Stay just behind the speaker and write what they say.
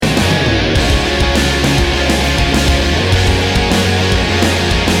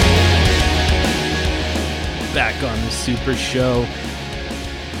SuperShow.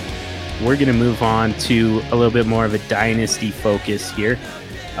 We're going to move on to a little bit more of a dynasty focus here.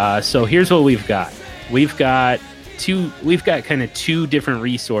 So here's what we've got. We've got kind of two different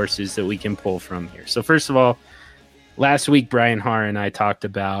resources that we can pull from here. So first of all, last week, Brian Haar and I talked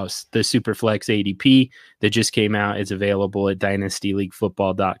about the SuperFlex ADP that just came out. It's available at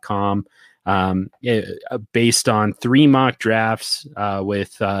dynastyleaguefootball.com. Based on 3 mock drafts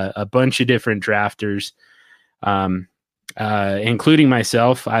with a bunch of different drafters, including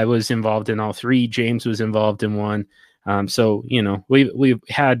myself. I was involved in all 3. James was involved in one. So, we've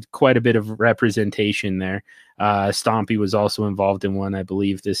had quite a bit of representation there. Stompy was also involved in one, I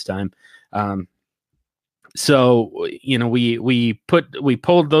believe, this time. So, we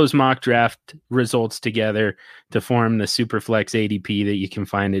pulled those mock draft results together to form the SuperFlex ADP that you can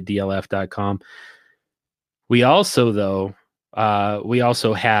find at DLF.com. We also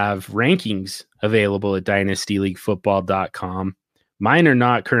have rankings available at dynastyleaguefootball.com. Mine are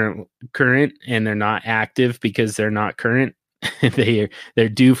not current, and they're not active because they're not current. They're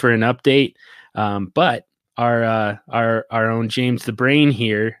due for an update. But our own James the Brain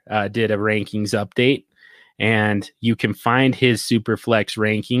here did a rankings update, and you can find his SuperFlex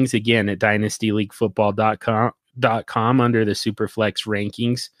rankings again at dynastyleaguefootball.com under the SuperFlex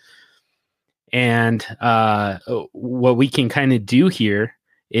rankings. And what we can kind of do here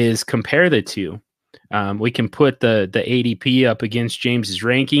is compare the two. We can put the ADP up against James's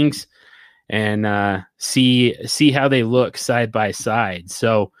rankings and see how they look side by side.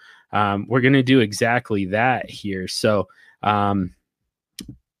 So we're going to do exactly that here. So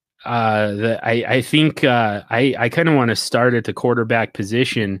I think I kind of want to start at the quarterback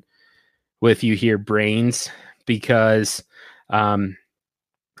position with you here, Brains, because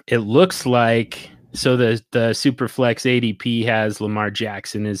it looks like the SuperFlex ADP has Lamar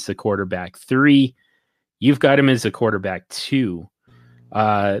Jackson as the quarterback 3. You've got him as the quarterback 2.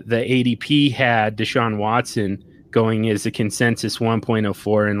 The ADP had Deshaun Watson going as the consensus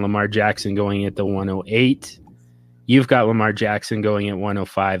 1.04 and Lamar Jackson going at the 108. You've got Lamar Jackson going at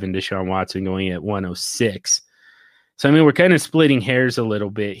 105 and Deshaun Watson going at 106. So, I mean, we're kind of splitting hairs a little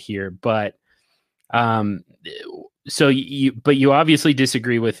bit here, but you obviously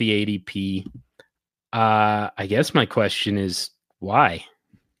disagree with the ADP. I guess my question is why?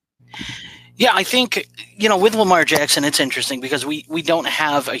 Yeah, I think, with Lamar Jackson, it's interesting because we don't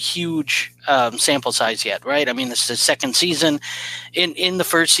have a huge sample size yet, right? I mean, this is his second season. In the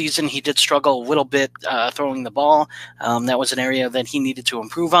first season, he did struggle a little bit throwing the ball. That was an area that he needed to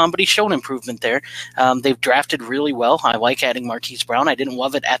improve on, but he's shown improvement there. They've drafted really well. I like adding Marquise Brown. I didn't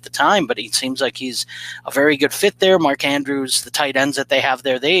love it at the time, but it seems like he's a very good fit there. Mark Andrews, the tight ends that they have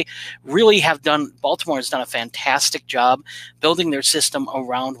there, they really have done – Baltimore has done a fantastic job building their system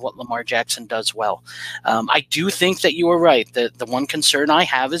around what Lamar Jackson does well. I do think that you are right. The one concern I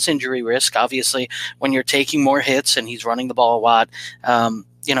have is injury risk. Obviously, when you're taking more hits and he's running the ball a lot,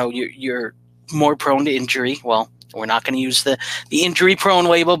 you're more prone to injury. Well, we're not going to use the injury-prone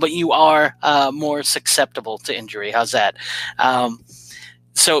label, but you are more susceptible to injury. How's that?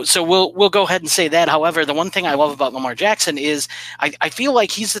 So we'll go ahead and say that. However, the one thing I love about Lamar Jackson is I feel like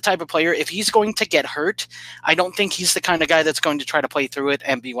he's the type of player, if he's going to get hurt, I don't think he's the kind of guy that's going to try to play through it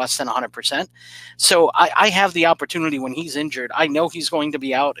and be less than 100%. So I have the opportunity when he's injured. I know he's going to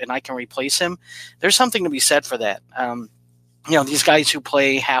be out and I can replace him. There's something to be said for that. These guys who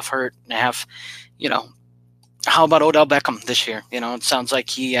play half hurt and half, how about Odell Beckham this year? It sounds like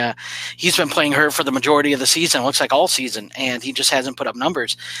he's been playing hurt for the majority of the season. It looks like all season, and he just hasn't put up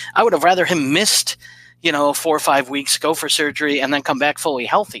numbers. I would have rather him missed, 4 or 5 weeks, go for surgery, and then come back fully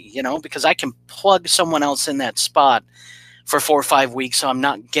healthy, because I can plug someone else in that spot for 4 or 5 weeks, so I'm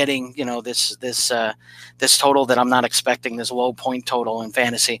not getting, this total that I'm not expecting, this low point total in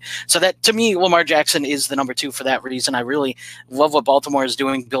fantasy. So that, to me, Lamar Jackson is the number 2 for that reason. I really love what Baltimore is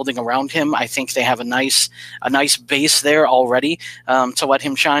doing, building around him. I think they have a nice base there already to let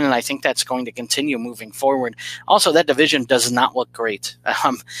him shine, and I think that's going to continue moving forward. Also, that division does not look great.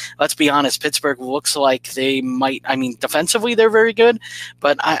 Let's be honest, Pittsburgh looks like they might, defensively they're very good,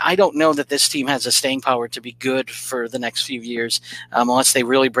 but I don't know that this team has a staying power to be good for the next few years unless they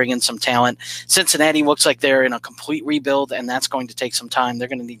really bring in some talent. Cincinnati looks like they're in a complete rebuild, and that's going to take some time. They're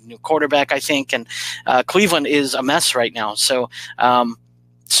going to need a new quarterback, I think, and Cleveland is a mess right now. So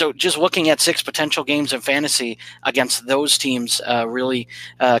just looking at 6 potential games in fantasy against those teams really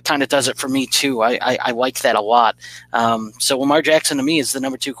kind of does it for me too. I like that a lot. So Lamar Jackson to me is the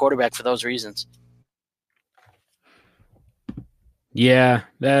number 2 quarterback for those reasons. Yeah,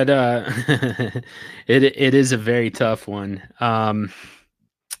 that it is a very tough one.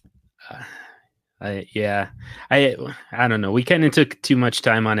 Yeah, I don't know. We kind of took too much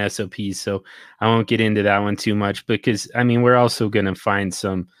time on SOPs, so I won't get into that one too much because I mean we're also going to find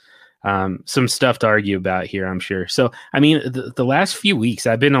some stuff to argue about here, I'm sure. So I mean the last few weeks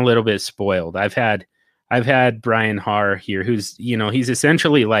I've been a little bit spoiled. I've had Brian Haar here, who's he's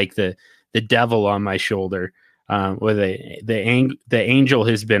essentially like the devil on my shoulder. Where the angel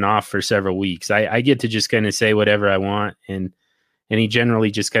has been off for several weeks. I get to just kind of say whatever I want, and he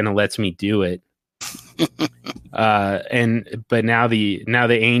generally just kind of lets me do it. But now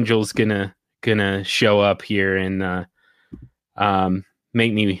the angel's gonna show up here and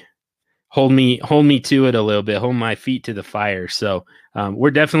make me hold me to it a little bit, hold my feet to the fire. So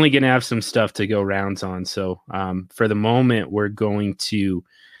we're definitely gonna have some stuff to go rounds on. So for the moment, we're going to.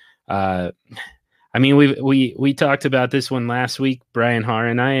 I mean, we talked about this one last week, Brian Haar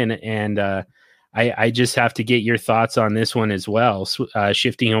and I just have to get your thoughts on this one as well.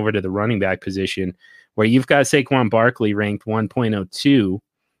 Shifting over to the running back position, where you've got Saquon Barkley ranked 1.02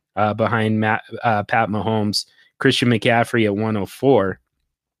 behind Pat Mahomes, Christian McCaffrey at 104.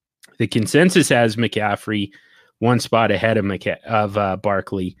 The consensus has McCaffrey one spot ahead of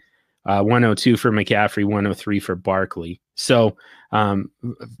Barkley, 102 for McCaffrey, 103 for Barkley. So,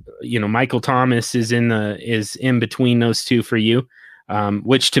 Michael Thomas is in between those two for you,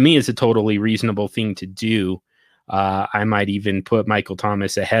 which to me is a totally reasonable thing to do. I might even put Michael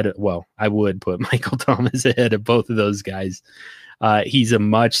Thomas ahead. I would put Michael Thomas ahead of both of those guys. He's a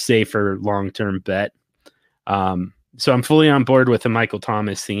much safer long-term bet. So I'm fully on board with the Michael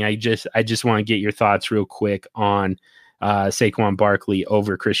Thomas thing. I just want to get your thoughts real quick on Saquon Barkley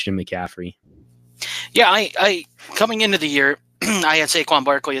over Christian McCaffrey. Yeah, I coming into the year, I had Saquon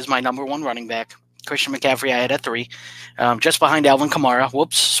Barkley as my number one running back. Christian McCaffrey I had at 3, just behind Alvin Kamara.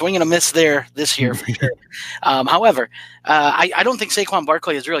 Whoops, swing and a miss there this year for sure. However, I don't think Saquon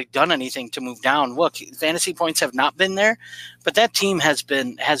Barkley has really done anything to move down. Look, fantasy points have not been there, but that team has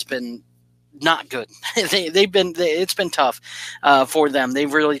been not good. It's been tough for them.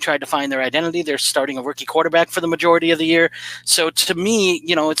 They've really tried to find their identity. They're starting a rookie quarterback for the majority of the year. So to me,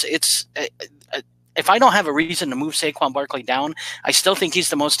 it's if I don't have a reason to move Saquon Barkley down, I still think he's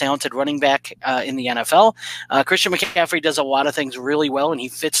the most talented running back in the NFL. Christian McCaffrey does a lot of things really well, and he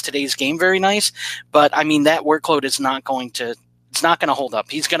fits today's game very nice. But I mean, that workload is not going to hold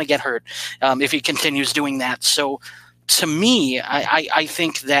up. He's going to get hurt if he continues doing that. So to me, I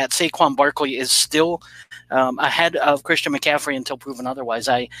think that Saquon Barkley is still ahead of Christian McCaffrey until proven otherwise.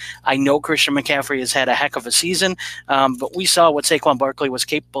 I know Christian McCaffrey has had a heck of a season, but we saw what Saquon Barkley was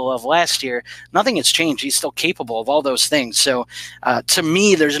capable of last year. Nothing has changed. He's still capable of all those things. So to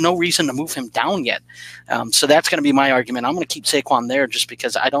me, there's no reason to move him down yet. So that's going to be my argument. I'm going to keep Saquon there just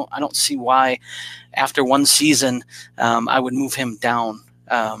because I don't see why after one season I would move him down.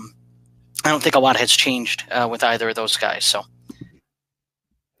 I don't think a lot has changed with either of those guys. So,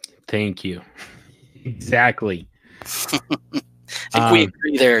 thank you. Exactly. I think we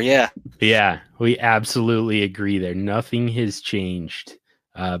agree there. Yeah. Yeah, we absolutely agree there. Nothing has changed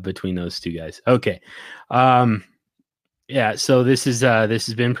between those two guys. Okay. Yeah. So this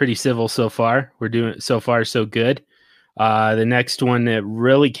has been pretty civil so far. We're doing so far so good. The next one that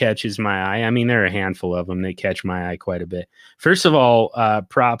really catches my eye, I mean, there are a handful of them that catch my eye quite a bit. First of all,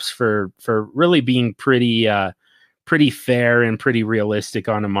 props for really being pretty fair and pretty realistic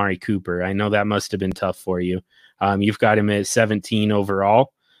on Amari Cooper. I know that must have been tough for you. You've got him at 17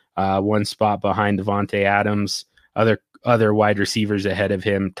 overall, one spot behind Devontae Adams, other wide receivers ahead of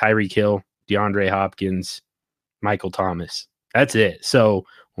him, Tyreek Hill, DeAndre Hopkins, Michael Thomas. That's it. So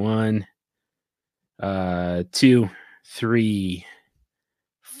 1, 2, 3,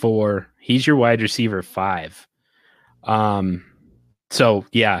 4. He's your wide receiver 5. So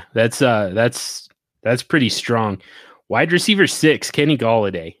yeah, that's pretty strong. Wide receiver 6, Kenny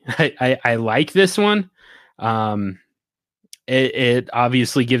Golladay. I like this one. It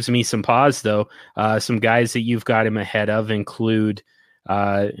obviously gives me some pause though. Some guys that you've got him ahead of include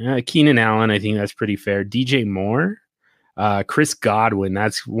Keenan Allen. I think that's pretty fair. DJ Moore, Chris Godwin.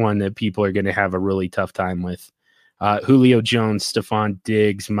 That's one that people are going to have a really tough time with. Julio Jones, Stephon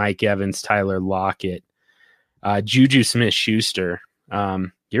Diggs, Mike Evans, Tyler Lockett, Juju Smith-Schuster.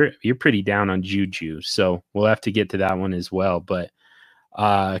 You're pretty down on Juju, so we'll have to get to that one as well. But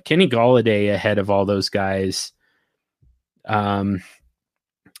Kenny Golladay ahead of all those guys. Calvin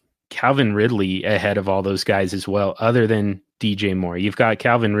Ridley ahead of all those guys as well, other than DJ Moore. You've got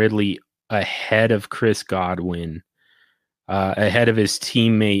Calvin Ridley ahead of Chris Godwin, ahead of his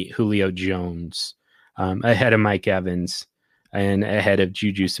teammate Julio Jones, ahead of Mike Evans, and ahead of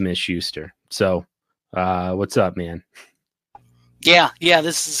Juju Smith-Schuster. So what's up, man? Yeah.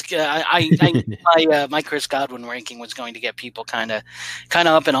 This is my Chris Godwin ranking was going to get people kind of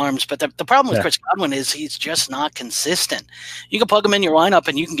up in arms, but the problem with Yeah. Chris Godwin is he's just not consistent. You can plug him in your lineup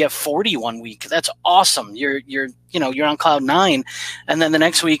and you can get 40 one week. That's awesome. You're on cloud nine, and then the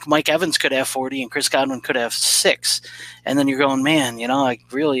next week Mike Evans could have 40 and Chris Godwin could have 6, and then you're going, man, I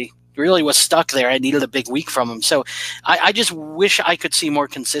really was stuck there. I needed a big week from him. So I just wish I could see more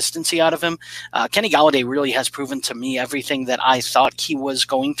consistency out of him. Kenny Golladay really has proven to me everything that I thought he was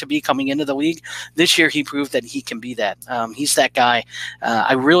going to be coming into the league. This year, he proved that he can be that. He's that guy.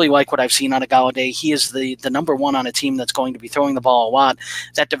 I really like what I've seen out of Golladay. He is the number one on a team that's going to be throwing the ball a lot.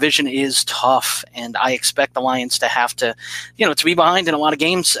 That division is tough, and I expect the Lions to have to be behind in a lot of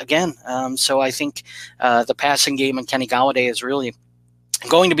games again. So I think the passing game and Kenny Golladay is really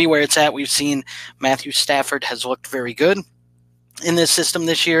going to be where it's at. We've seen Matthew Stafford has looked very good in this system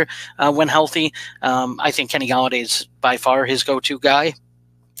this year when healthy. I think Kenny Golladay is by far his go-to guy.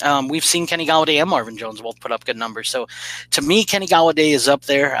 We've seen Kenny Golladay and Marvin Jones both put up good numbers. So to me, Kenny Golladay is up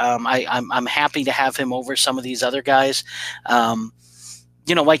there. I'm happy to have him over some of these other guys.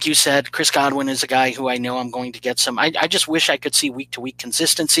 Like you said, Chris Godwin is a guy who I know I'm going to get some. I just wish I could see week-to-week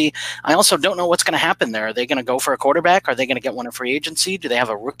consistency. I also don't know what's going to happen there. Are they going to go for a quarterback? Are they going to get one in free agency? Do they have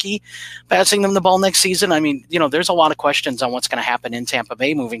a rookie passing them the ball next season? I mean, there's a lot of questions on what's going to happen in Tampa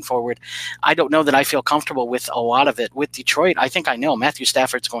Bay moving forward. I don't know that I feel comfortable with a lot of it. With Detroit, I think I know Matthew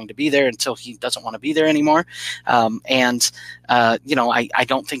Stafford's going to be there until he doesn't want to be there anymore. I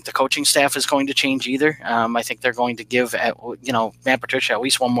don't think the coaching staff is going to change either. I think they're going to give, Matt Patricia at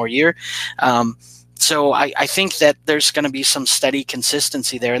least one more year. So I think that there's going to be some steady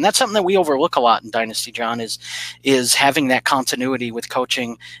consistency there. And that's something that we overlook a lot in Dynasty, John, is having that continuity with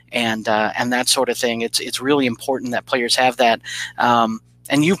coaching and that sort of thing. It's really important that players have that.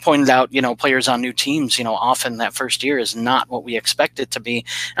 And you pointed out, players on new teams, often that first year is not what we expect it to be.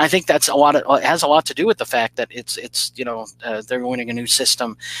 And I think it has a lot to do with the fact that they're winning a new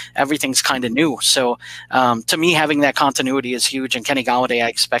system. Everything's kind of new. So to me, having that continuity is huge. And Kenny Golladay, I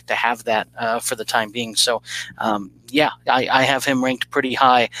expect to have that for the time being. So I have him ranked pretty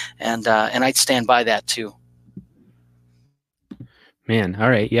high, and I'd stand by that too. Man, all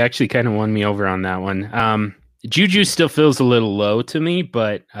right. You actually kind of won me over on that one. Juju still feels a little low to me,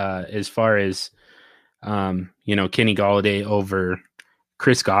 but as far as Kenny Golladay over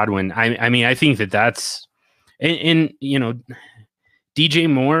Chris Godwin, I mean, I think that's and DJ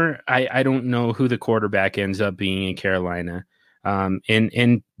Moore. I don't know who the quarterback ends up being in Carolina,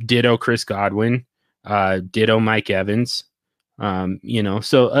 and ditto Chris Godwin, ditto Mike Evans.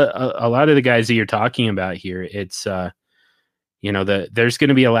 So a lot of the guys that you're talking about here, it's there's going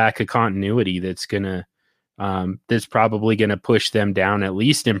to be a lack of continuity that's probably going to push them down, at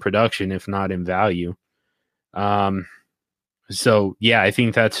least in production, if not in value. So yeah, I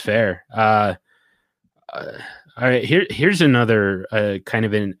think that's fair. All right, here's another kind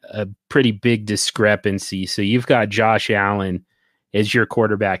of a pretty big discrepancy. So you've got Josh Allen as your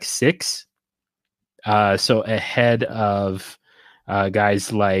quarterback 6. So ahead of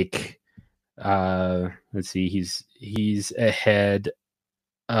guys like let's see, he's ahead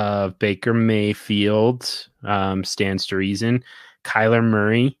of Baker Mayfield, stands to reason, Kyler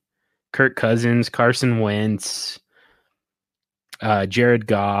Murray, Kirk Cousins, Carson Wentz, Jared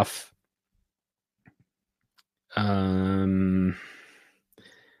Goff. Who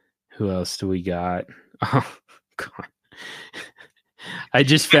else do we got? Oh, God. I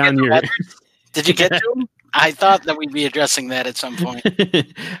just found your... Did you get to him? I thought that we'd be addressing that at some point.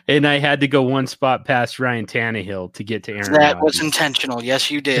 And I had to go one spot past Ryan Tannehill to get to Aaron That Rodgers. was intentional.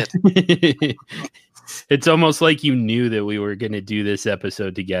 Yes, you did. It's almost like you knew that we were going to do this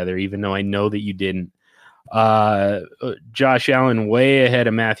episode together, even though I know that you didn't. Josh Allen way ahead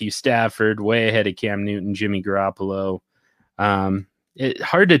of Matthew Stafford, way ahead of Cam Newton, Jimmy Garoppolo. It's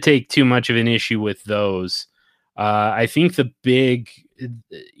hard to take too much of an issue with those. I think the big,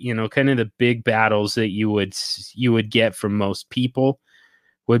 kind of the big battles that you would get from most people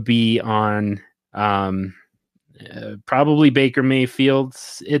would be on probably Baker Mayfield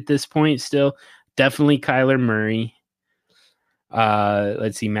at this point still. Definitely Kyler Murray.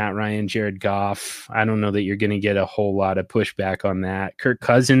 Let's see, Matt Ryan, Jared Goff. I don't know that you're going to get a whole lot of pushback on that. Kirk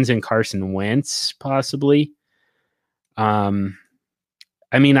Cousins and Carson Wentz, possibly.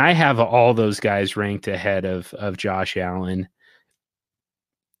 I mean, I have all those guys ranked ahead of Josh Allen.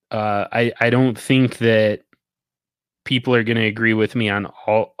 I don't think that people are going to agree with me on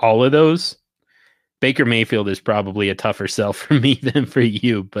all of those. Baker Mayfield is probably a tougher sell for me than for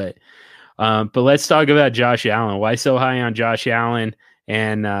you, but let's talk about Josh Allen. Why so high on Josh Allen?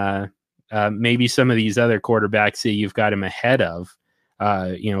 And maybe some of these other quarterbacks that you've got him ahead of,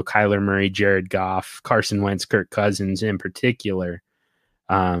 Kyler Murray, Jared Goff, Carson Wentz, Kirk Cousins in particular.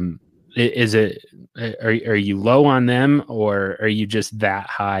 Is it, are you low on them, or are you just that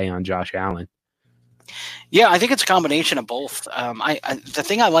high on Josh Allen? Yeah, I think it's a combination of both. The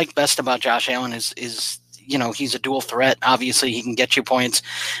thing I like best about Josh Allen is he's a dual threat. Obviously, he can get you points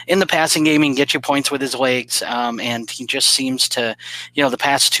in the passing game. He can get you points with his legs, and he just seems to, the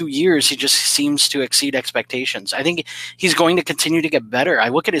past 2 years, he just seems to exceed expectations. I think he's going to continue to get better. I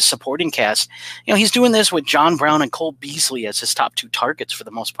look at his supporting cast. He's doing this with John Brown and Cole Beasley as his top 2 targets for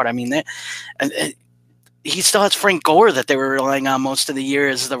the most part. I mean, he still has Frank Gore that they were relying on most of the year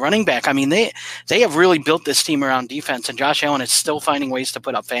as the running back. I mean, they have really built this team around defense, and Josh Allen is still finding ways to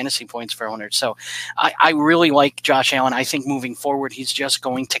put up fantasy points for owners. So I really like Josh Allen. I think moving forward, he's just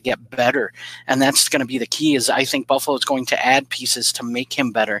going to get better, and that's going to be the key. Is I think Buffalo is going to add pieces to make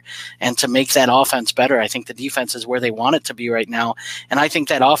him better and to make that offense better. I think the defense is where they want it to be right now, and I think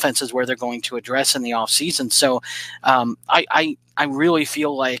that offense is where they're going to address in the offseason. So I really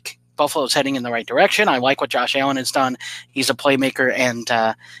feel like Buffalo's heading in the right direction. I like what Josh Allen has done. He's a playmaker, and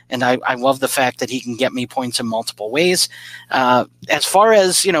I love the fact that he can get me points in multiple ways. As far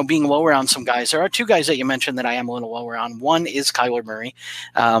as being lower on some guys, there are 2 guys that you mentioned that I am a little lower on. One is Kyler Murray.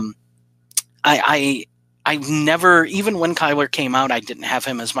 I've never, even when Kyler came out, I didn't have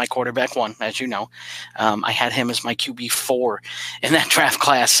him as my quarterback 1, as you know. I had him as my QB 4 in that draft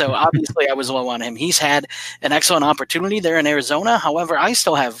class. So obviously I was low on him. He's had an excellent opportunity there in Arizona. However, I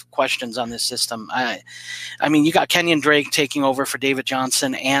still have questions on this system. I mean, you got Kenyon Drake taking over for David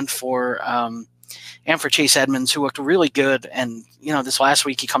Johnson and for Chase Edmonds, who looked really good. And, this last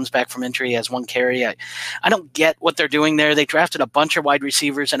week he comes back from injury, he has 1 carry. I don't get what they're doing there. They drafted a bunch of wide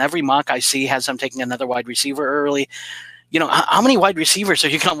receivers, and every mock I see has them taking another wide receiver early. How many wide receivers are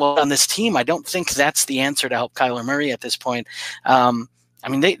you going to load on this team? I don't think that's the answer to help Kyler Murray at this point. I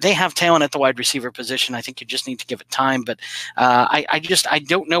mean, they have talent at the wide receiver position. I think you just need to give it time. But I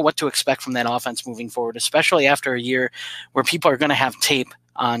don't know what to expect from that offense moving forward, especially after a year where people are going to have tape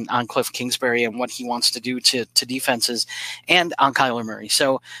on Cliff Kingsbury and what he wants to do to defenses, and on Kyler Murray.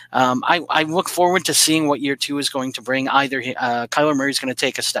 So I look forward to seeing what year 2 is going to bring. Either Kyler Murray is going to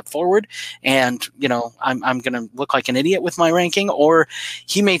take a step forward, and I'm going to look like an idiot with my ranking, or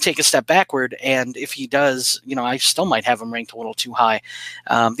he may take a step backward. And if he does, I still might have him ranked a little too high.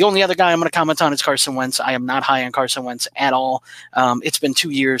 The only other guy I'm going to comment on is Carson Wentz. I am not high on Carson Wentz at all. It's been 2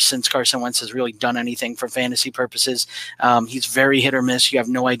 years since Carson Wentz has really done anything for fantasy purposes. He's very hit or miss. You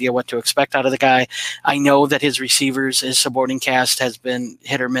have no idea what to expect out of the guy. I know that his receivers, his supporting cast has been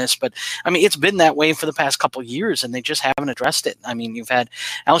hit or miss, but I mean, it's been that way for the past couple of years, and they just haven't addressed it. I mean, you've had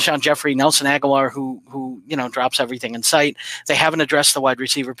Alshon Jeffrey, Nelson Aguilar, who drops everything in sight. They haven't addressed the wide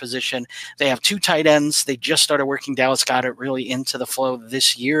receiver position. They have 2 tight ends. They just started working Dallas Goedert really into the flow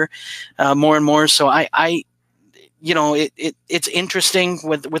this year, more and more. So it's interesting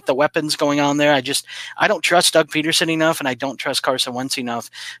with the weapons going on there. I don't trust Doug Peterson enough, and I don't trust Carson Wentz enough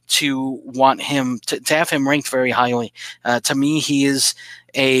to want him to have him ranked very highly. To me, he is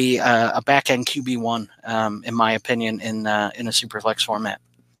a back end QB1, in my opinion, in a SuperFlex format.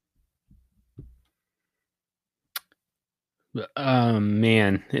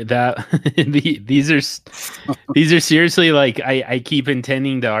 Man, that these are seriously, like, I keep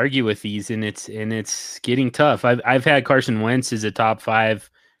intending to argue with these, and it's getting tough. I've had Carson Wentz as a top 5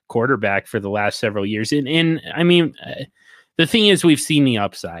 quarterback for the last several years, and I mean, the thing is, we've seen the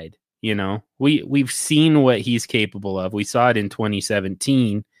upside. We've seen what he's capable of. We saw it in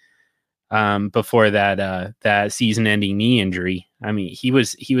 2017, before that season-ending knee injury. I mean, he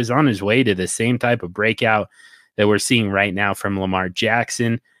was on his way to the same type of breakout that we're seeing right now from Lamar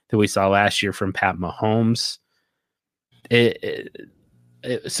Jackson, that we saw last year from Pat Mahomes.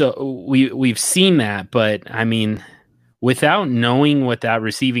 So we've seen that, but I mean, without knowing what that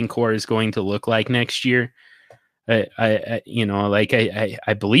receiving core is going to look like next year, I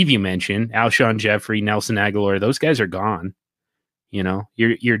believe you mentioned Alshon Jeffrey, Nelson Aguilar, those guys are gone.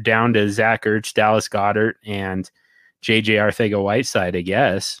 You're down to Zach Ertz, Dallas Goedert, and JJ Arcega-Whiteside, I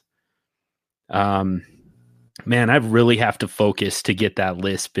guess. Man, I really have to focus to get that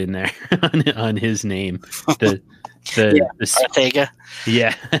lisp in there on his name. Arcega.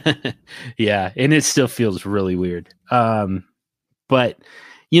 Yeah. Yeah. And it still feels really weird. But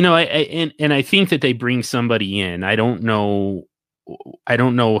I think that they bring somebody in. I don't know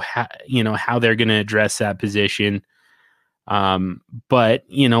how they're going to address that position. But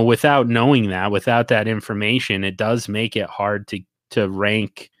without knowing that, without that information, it does make it hard to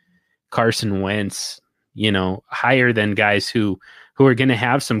rank Carson Wentz higher than guys who are going to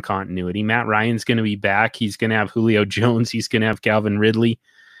have some continuity. Matt Ryan's going to be back. He's going to have Julio Jones. He's going to have Calvin Ridley.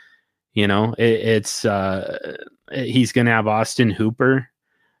 He's going to have Austin Hooper.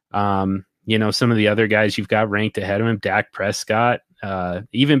 Some of the other guys you've got ranked ahead of him, Dak Prescott,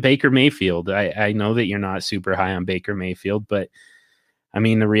 even Baker Mayfield. I know that you're not super high on Baker Mayfield, but I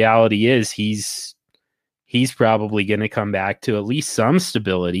mean, the reality is he's probably going to come back to at least some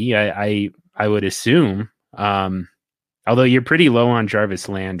stability. I would assume. Although you're pretty low on Jarvis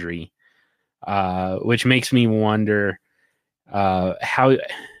Landry, which makes me wonder how.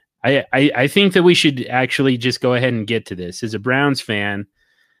 I think that we should actually just go ahead and get to this. As a Browns fan,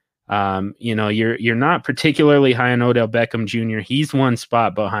 you're not particularly high on Odell Beckham Jr. He's one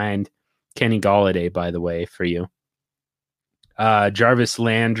spot behind Kenny Golladay, by the way, for you. Jarvis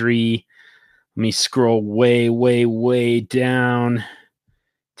Landry. Let me scroll way, way, way down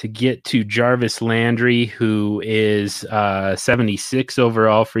to get to Jarvis Landry, who is 76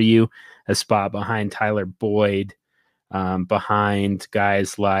 overall for you, a spot behind Tyler Boyd, behind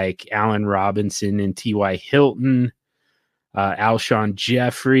guys like Allen Robinson and T.Y. Hilton, Alshon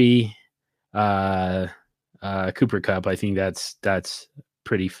Jeffrey, Cooper Kupp. I think that's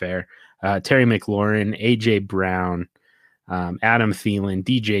pretty fair. Terry McLaurin, A.J. Brown, Adam Thielen,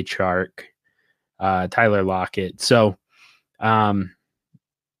 DJ Chark, Tyler Lockett. So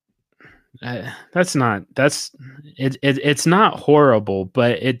it's not horrible,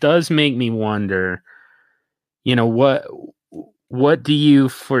 but it does make me wonder, what do you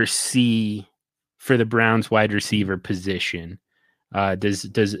foresee for the Browns wide receiver position?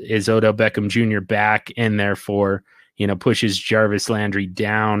 Is Odell Beckham Jr. back and therefore, pushes Jarvis Landry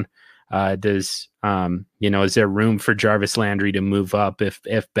down? Is there room for Jarvis Landry to move up if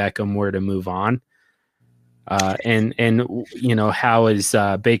Beckham were to move on? And how is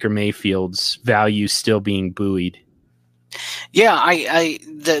Baker Mayfield's value still being buoyed? Yeah,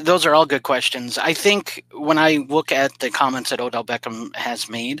 those are all good questions. I think when I look at the comments that Odell Beckham has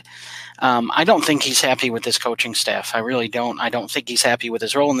made, I don't think he's happy with this coaching staff. I really don't. I don't think he's happy with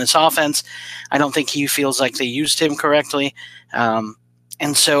his role in this offense. I don't think he feels like they used him correctly.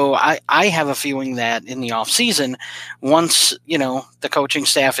 And so I have a feeling that in the offseason, once, the coaching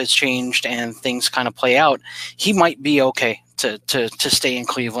staff has changed and things kind of play out, he might be okay to stay in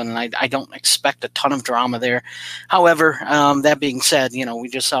Cleveland. And I don't expect a ton of drama there. However, that being said, we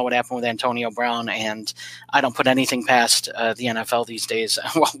just saw what happened with Antonio Brown, and I don't put anything past the NFL these days,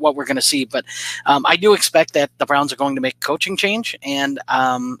 what we're going to see. But I do expect that the Browns are going to make a coaching change, and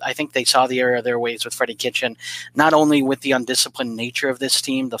I think they saw the error of their ways with Freddie Kitchen, not only with the undisciplined nature of this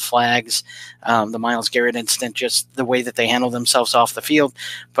team, the flags, the Myles Garrett incident, just the way that they handle themselves off the field,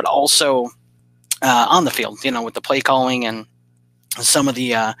 but also on the field, with the play calling and some of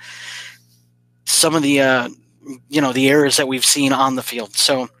the the errors that we've seen on the field.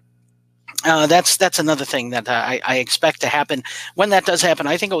 So that's another thing that I expect to happen. When that does happen,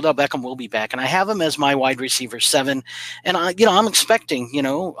 I think Odell Beckham will be back, and I have him as my wide receiver 7. And I'm expecting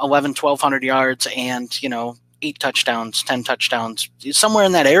 1,100 yards and 8 touchdowns, 10 touchdowns, somewhere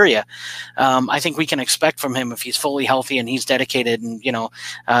in that area. I think we can expect from him if he's fully healthy and he's dedicated, and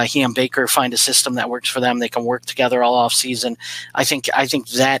he and Baker find a system that works for them. They can work together all off season. I think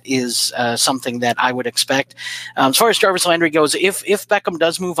that is something that I would expect. As far as Jarvis Landry goes, if Beckham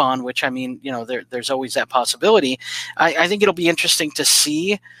does move on, which there's always that possibility, I think it'll be interesting to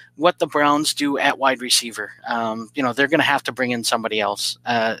see what the Browns do at wide receiver. They're going to have to bring in somebody else.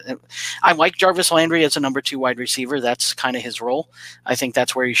 I like Jarvis Landry as a number 2 wide receiver. That's kind of his role. I think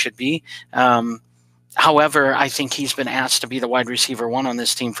that's where he should be. However, I think he's been asked to be the wide receiver 1 on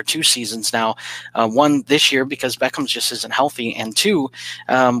this team for 2 seasons now. 1 this year because Beckham just isn't healthy, and 2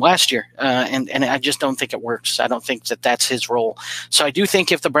 last year. And I just don't think it works. I don't think that that's his role. So I do think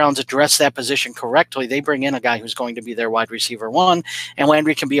if the Browns address that position correctly, they bring in a guy who's going to be their wide receiver 1, and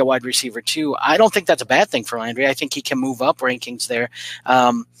Landry can be a wide receiver 2. I don't think that's a bad thing for Landry. I think he can move up rankings there.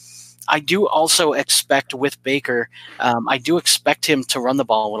 I do also expect with Baker, I do expect him to run the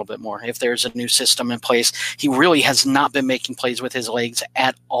ball a little bit more if there's a new system in place. He really has not been making plays with his legs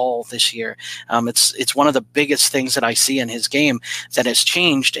at all this year. It's one of the biggest things that I see in his game that has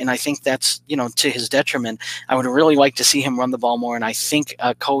changed, and I think that's to his detriment. I would really like to see him run the ball more, and I think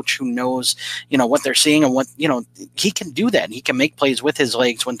a coach who knows what they're seeing and what he can do that. He can make plays with his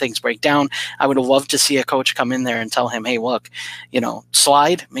legs when things break down. I would love to see a coach come in there and tell him, hey, look,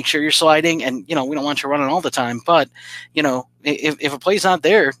 slide, make sure you're sliding, and we don't want you running all the time, but if a play's not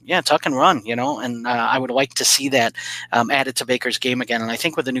there, tuck and run, and I would like to see that added to Baker's game again, and I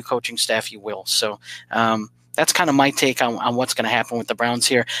think with the new coaching staff you will. So that's kind of my take on what's going to happen with the Browns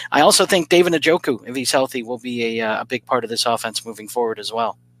here. I also think David Njoku, if he's healthy, will be a big part of this offense moving forward as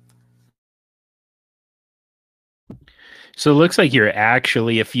well. So it looks like you're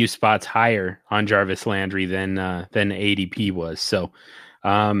actually a few spots higher on Jarvis Landry than ADP was. So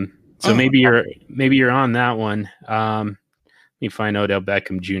maybe you're on that one. Let me find Odell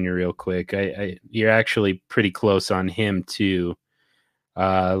Beckham Jr. real quick. You're actually pretty close on him too.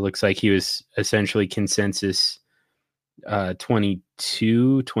 Looks like he was essentially consensus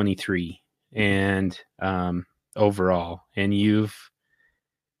 22, 23, and overall, and you've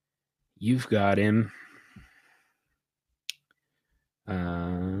got him.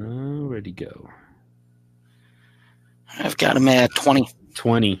 Where'd he go? I've got him at 20.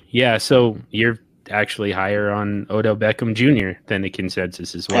 20. Yeah, so you're actually higher on Odell Beckham Jr. than the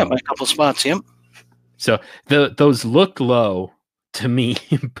consensus as well. Yeah, by a couple spots, yep. So those look low to me,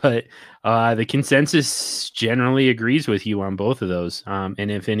 but the consensus generally agrees with you on both of those.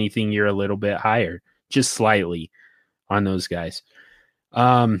 And if anything, you're a little bit higher, just slightly on those guys.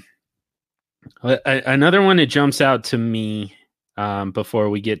 Another one that jumps out to me before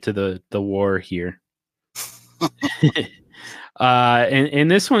we get to the war here. And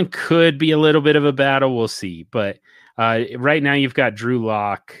this one could be a little bit of a battle. We'll see. But right now you've got Drew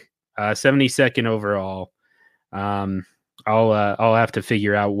Lock, 72nd overall. I'll have to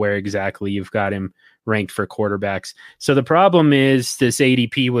figure out where exactly you've got him ranked for quarterbacks. So the problem is this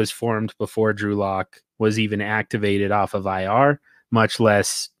ADP was formed before Drew Lock was even activated off of IR, much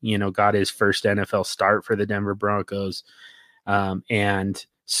less, got his first NFL start for the Denver Broncos. And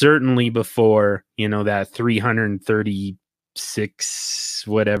certainly before, that 336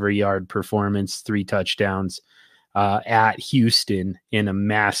 whatever yard performance, 3 touchdowns at Houston in a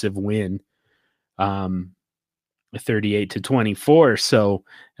massive win. 38-24. So,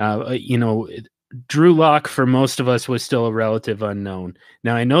 Drew Lock for most of us was still a relative unknown.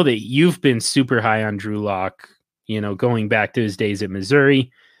 Now I know that you've been super high on Drew Lock, going back to his days at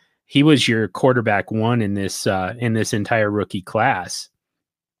Missouri. He was your quarterback one in this entire rookie class.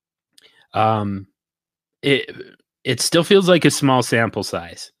 It still feels like a small sample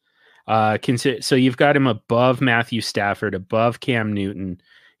size. So you've got him above Matthew Stafford, above Cam Newton,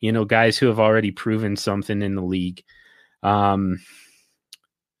 guys who have already proven something in the league. Not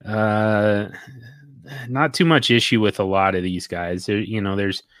too much issue with a lot of these guys.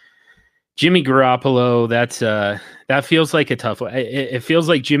 There's Jimmy Garoppolo. That feels like a tough one. It feels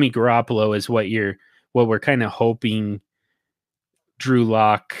like Jimmy Garoppolo is what we're kind of hoping Drew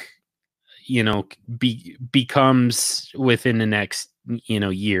Lock, becomes within the next,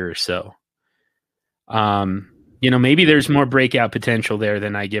 year or so. Maybe there's more breakout potential there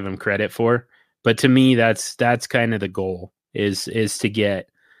than I give him credit for, but to me, that's kind of the goal is to get,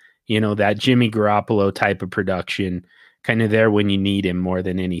 that Jimmy Garoppolo type of production kind of there when you need him more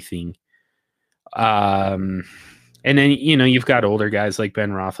than anything. And then, you've got older guys like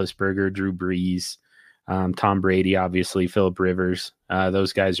Ben Roethlisberger, Drew Brees, Tom Brady, obviously Phillip Rivers.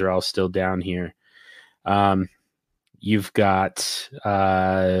 Those guys are all still down here. You've got,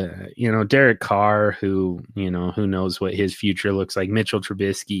 Derek Carr, who knows what his future looks like. Mitchell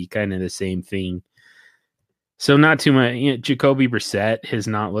Trubisky, kind of the same thing. So not too much. Jacoby Brissett has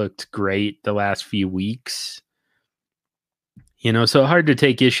not looked great the last few weeks. So hard to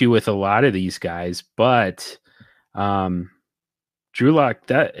take issue with a lot of these guys, but Drew Lock,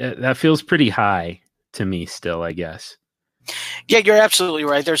 that feels pretty high to me still, I guess. Yeah, you're absolutely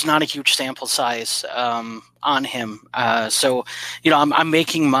right. There's not a huge sample size on him. So, I'm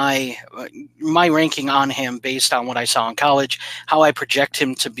making my ranking on him based on what I saw in college, how I project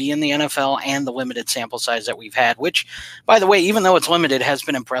him to be in the NFL, and the limited sample size that we've had, which, by the way, even though it's limited, has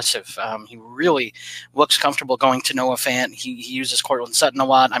been impressive. He really looks comfortable going to Noah Fant. He uses Cortland Sutton a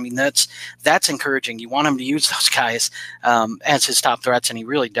lot. I mean, that's encouraging. You want him to use those guys as his top threats, and he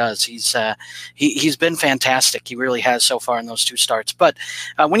really does. He's been fantastic. He really has so far in those 2 starts. But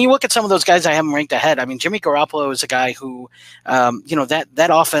when you look at some of those guys I have him ranked ahead, I mean, Jimmy Garoppolo is a guy who, that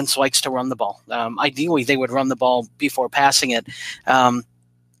offense likes to run the ball. Ideally, they would run the ball before passing it.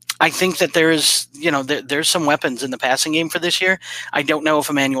 I think that there's some weapons in the passing game for this year. I don't know if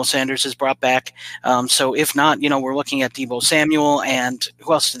Emmanuel Sanders is brought back. So if not, we're looking at Deebo Samuel, and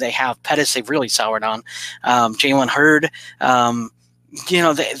who else do they have? Pettis, they've really soured on. Jalen Hurd.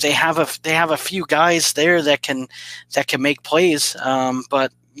 They have a few guys there that can make plays.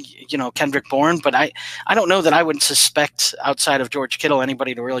 But Kendrick Bourne, but I don't know that I would suspect outside of George Kittle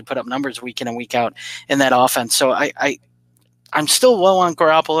anybody to really put up numbers week in and week out in that offense. So I'm still low on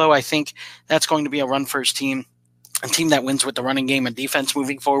Garoppolo. I think that's going to be a run first team. a team that wins with the running game and defense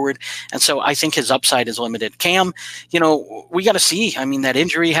moving forward. And so I think his upside is limited. Cam, we got to see. I mean, that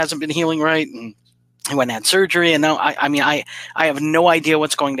injury hasn't been healing right. And he went and had surgery, and now I have no idea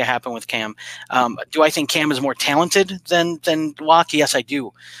what's going to happen with Cam. Do I think Cam is more talented than Locke? Yes, I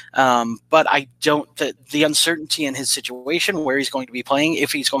do. But I don't. The uncertainty in his situation, where he's going to be playing,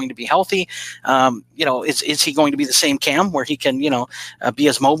 if he's going to be healthy, is he going to be the same Cam where he can be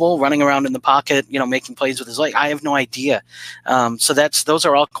as mobile, running around in the pocket, making plays with his leg? I have no idea. So those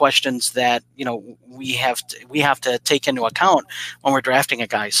are all questions that we have to take into account when we're drafting a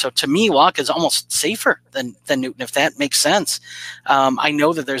guy. So to me, Locke is almost safer than Newton, if that makes sense. I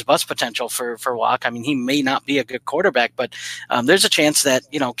know that there's bust potential for Locke. I mean, he may not be a good quarterback, but there's a chance that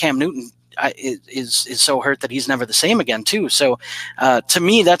Cam Newton is so hurt that he's never the same again too. So to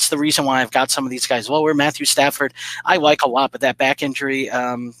me, that's the reason why I've got some of these guys lower. Matthew Stafford, I like a lot, but that back injury,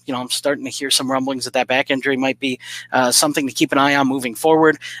 I'm starting to hear some rumblings that back injury might be something to keep an eye on moving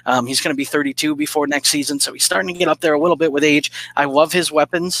forward. He's going to be 32 before next season, so he's starting to get up there a little bit with age. I love his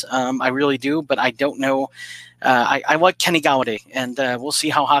weapons, I really do, but I don't know. I like Kenny Golladay, and we'll see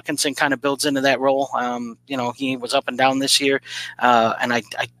how Hawkinson kind of builds into that role. He was up and down this year, and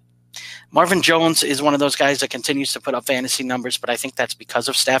Marvin Jones is one of those guys that continues to put up fantasy numbers, but I think that's because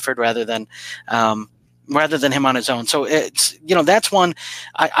of Stafford rather than him on his own. So it's, that's one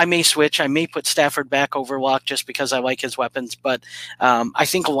I may switch. I may put Stafford back over Locke just because I like his weapons, but I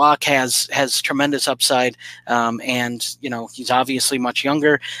think Locke has tremendous upside. And he's obviously much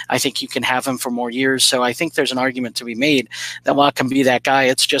younger. I think you can have him for more years. So I think there's an argument to be made that Locke can be that guy.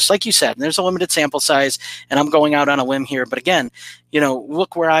 It's just like you said, there's a limited sample size, and I'm going out on a limb here, but again,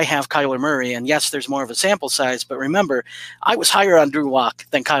 look where I have Kyler Murray, and yes, there's more of a sample size, but remember, I was higher on Drew Lock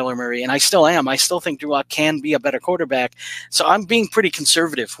than Kyler Murray, and I still am. I still think Drew Lock can be a better quarterback, so I'm being pretty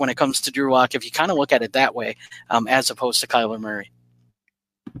conservative when it comes to Drew Lock, if you kind of look at it that way, as opposed to Kyler Murray.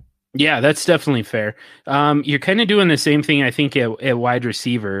 Yeah, that's definitely fair. You're kind of doing the same thing, I think, at wide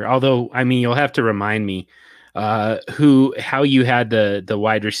receiver, although, I mean, you'll have to remind me how you had the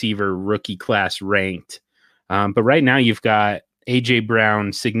wide receiver rookie class ranked. But right now you've got AJ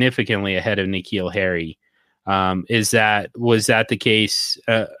Brown significantly ahead of N'Keal Harry. Was that the case?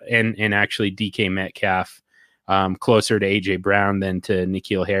 And actually DK Metcalf closer to AJ Brown than to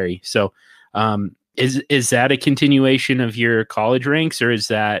N'Keal Harry. So is that a continuation of your college ranks, or is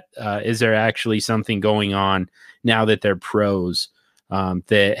there actually something going on now that they're pros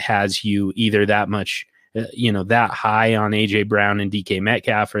that has you either that much that high on AJ Brown and DK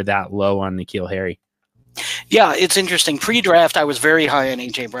Metcalf, or that low on N'Keal Harry? Yeah, it's interesting. Pre-draft, I was very high on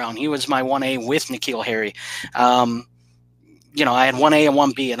A.J. Brown. He was my 1A with N'Keal Harry. I had 1A and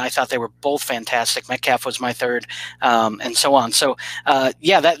 1B, and I thought they were both fantastic. Metcalf was my third, and so on. So,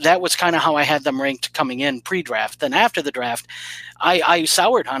 that was kind of how I had them ranked coming in pre-draft. Then after the draft, I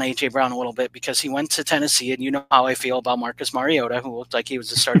soured on A.J. Brown a little bit because he went to Tennessee, and you know how I feel about Marcus Mariota, who looked like he was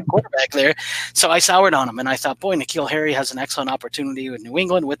the starting quarterback there. So I soured on him, and I thought, boy, N'Keal Harry has an excellent opportunity with New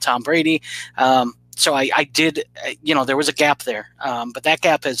England, with Tom Brady. So I did, there was a gap there, but that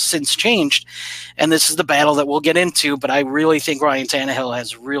gap has since changed, and this is the battle that we'll get into. But I really think Ryan Tannehill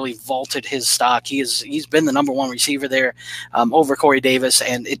has really vaulted his stock. He's been the number one receiver there over Corey Davis,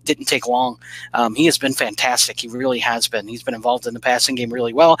 and it didn't take long. He has been fantastic. He really has been. He's been involved in the passing game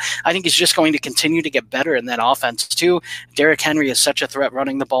really well. I think he's just going to continue to get better in that offense too. Derrick Henry is such a threat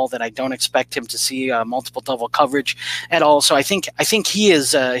running the ball that I don't expect him to see multiple double coverage at all. So I think he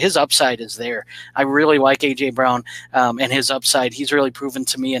is his upside is there. I really like A.J. Brown and his upside. He's really proven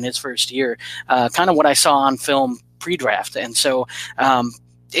to me in his first year, kind of what I saw on film pre-draft. And so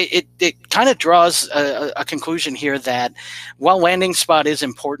it kind of draws a conclusion here that while landing spot is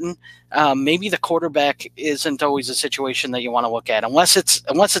important, maybe the quarterback isn't always a situation that you want to look at unless it's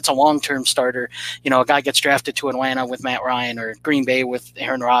a long-term starter. A guy gets drafted to Atlanta with Matt Ryan, or Green Bay with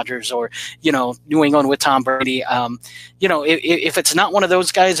Aaron Rodgers, or New England with Tom Brady. If it's not one of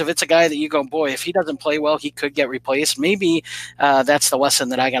those guys, if it's a guy that you go, boy, if he doesn't play well, he could get replaced. Maybe that's the lesson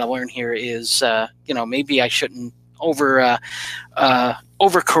that I got to learn here is maybe I shouldn't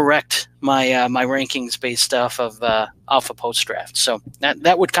overcorrect my rankings based off of post draft. So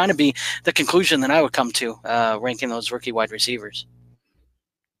that would kind of be the conclusion that I would come to ranking those rookie wide receivers.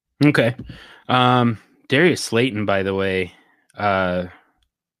 Okay, Darius Slayton, by the way,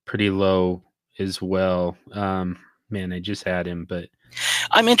 pretty low as well. Man, I just had him, but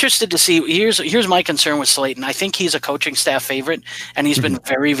I'm interested to see. Here's my concern with Slayton. I think he's a coaching staff favorite, and he's been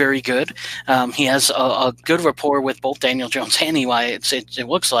very, very good. He has a good rapport with both Daniel Jones and Eli. It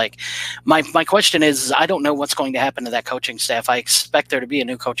looks like. My question is, I don't know what's going to happen to that coaching staff. I expect there to be a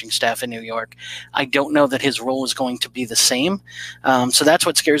new coaching staff in New York. I don't know that his role is going to be the same. So that's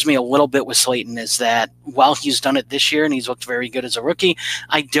what scares me a little bit with Slayton, is that while he's done it this year and he's looked very good as a rookie,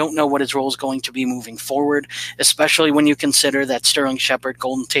 I don't know what his role is going to be moving forward, especially when you consider that Sterling Shepard,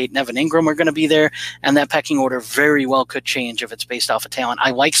 Golden Tate, and Evan Ingram are going to be there, and that pecking order very well could change if it's based off of talent.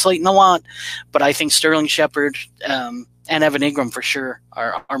 I like Slayton a lot, but I think Sterling Shepard and Evan Ingram for sure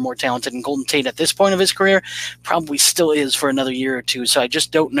are more talented, and Golden Tate at this point of his career probably still is for another year or two. So I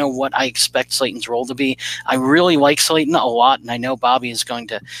just don't know what I expect Slayton's role to be. I really like Slayton a lot, and I know Bobby is going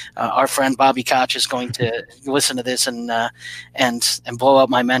to, our friend Bobby Koch is going to listen to this and blow up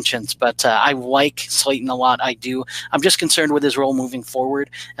my mentions. But I like Slayton a lot. I do. I'm just concerned with his role moving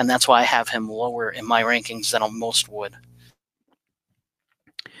forward, and that's why I have him lower in my rankings than most would.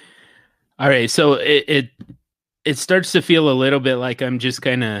 All right, so it starts to feel a little bit like I'm just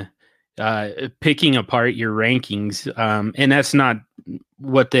kind of picking apart your rankings, and that's not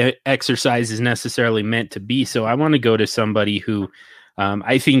what the exercise is necessarily meant to be. So I want to go to somebody who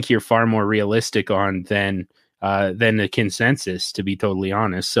I think you're far more realistic on than the consensus, to be totally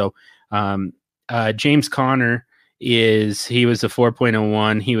honest. So James Conner he was a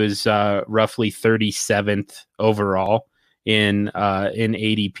 4.01. He was roughly 37th overall in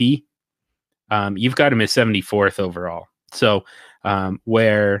ADP. You've got him at 74th overall. So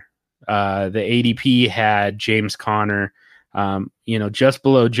where the ADP had James Conner, just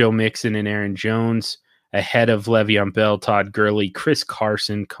below Joe Mixon and Aaron Jones, ahead of Le'Veon Bell, Todd Gurley, Chris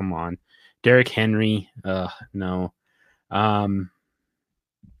Carson, come on, Derrick Henry, no.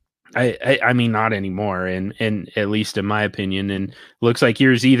 I mean, not anymore, and at least in my opinion, and looks like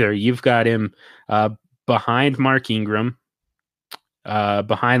yours either. You've got him behind Mark Ingram,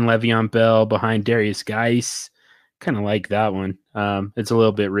 behind Le'Veon Bell, behind Darius Geis. Kind of like that one. It's a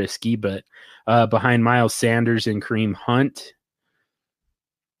little bit risky, but behind Miles Sanders and Kareem Hunt.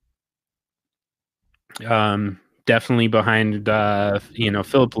 Definitely behind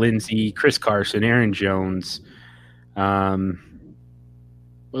Philip Lindsay, Chris Carson, Aaron Jones.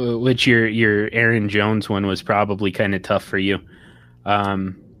 Which your Aaron Jones one was probably kind of tough for you.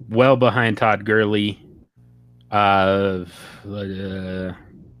 Well behind Todd Gurley. You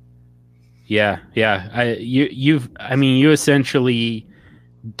essentially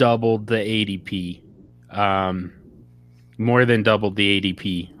doubled the ADP, more than doubled the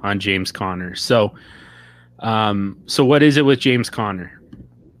ADP on James Conner. So what is it with James Conner?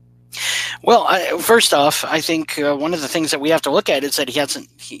 Well, first off, I think one of the things that we have to look at is that he hasn't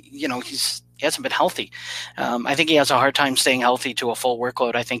been healthy. I think he has a hard time staying healthy to a full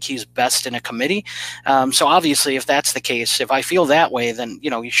workload. I think he's best in a committee. So obviously, if that's the case, if I feel that way, then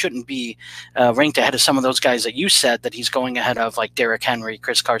he shouldn't be ranked ahead of some of those guys that you said that he's going ahead of, like Derrick Henry,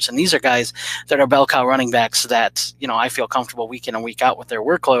 Chris Carson. These are guys that are bell cow running backs that I feel comfortable week in and week out with their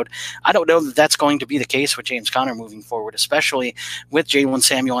workload. I don't know that that's going to be the case with James Conner moving forward, especially with Jaylen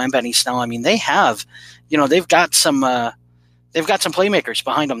Samuel and Benny Snell. I mean, they have, they've got some playmakers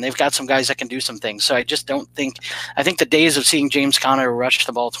behind them. They've got some guys that can do some things. So I just don't think – I think the days of seeing James Conner rush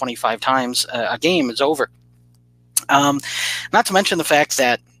the ball 25 times a game is over. Not to mention the fact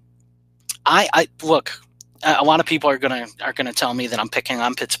that I look, a lot of people are gonna tell me that I'm picking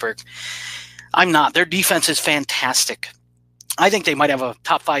on Pittsburgh. I'm not. Their defense is fantastic. I think they might have a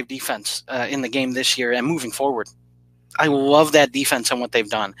top 5 defense in the game this year and moving forward. I love that defense and what they've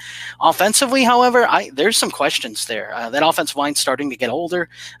done. Offensively, however, there's some questions there. That offensive line's starting to get older,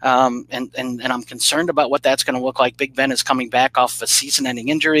 and I'm concerned about what that's going to look like. Big Ben is coming back off a season-ending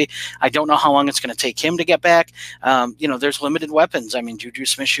injury. I don't know how long it's going to take him to get back. There's limited weapons. I mean, Juju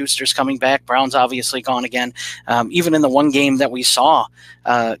Smith-Schuster's coming back. Brown's obviously gone again. Even in the one game that we saw,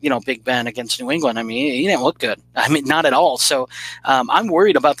 Big Ben against New England, I mean, he didn't look good. I mean, not at all. So I'm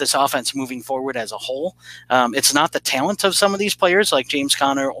worried about this offense moving forward as a whole. It's not the talent of some of these players like James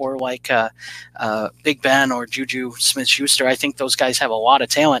Conner or like Big Ben or Juju Smith-Schuster. I think those guys have a lot of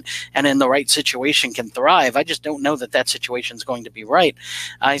talent and in the right situation can thrive. I just don't know that situation is going to be right.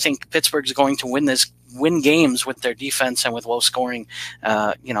 I think Pittsburgh's going to win games with their defense and with low scoring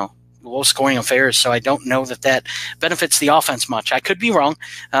affairs. So I don't know that benefits the offense much. I could be wrong.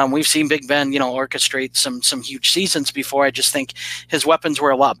 We've seen Big Ben, orchestrate some huge seasons before. I just think his weapons were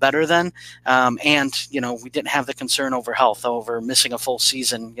a lot better then. And we didn't have the concern over health, over missing a full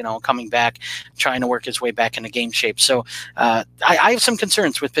season, coming back, trying to work his way back into game shape. So I have some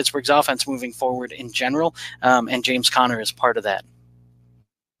concerns with Pittsburgh's offense moving forward in general. And James Conner is part of that.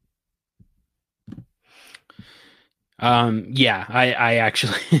 Yeah, I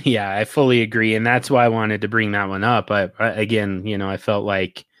actually, yeah, I fully agree. And that's why I wanted to bring that one up. Again, I felt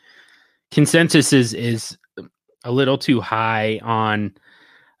like consensus is a little too high on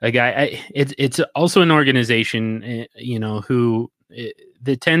a guy. It's also an organization, who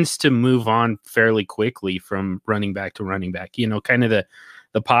that tends to move on fairly quickly from running back to running back. Kind of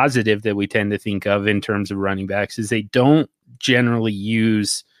the positive that we tend to think of in terms of running backs is they don't generally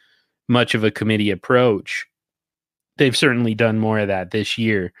use much of a committee approach. They've certainly done more of that this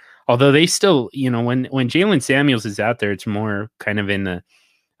year. Although they still, when Jalen Samuels is out there, it's more kind of in the,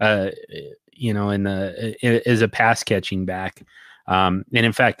 as a pass catching back. And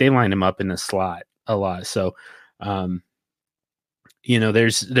in fact, they line him up in the slot a lot. So,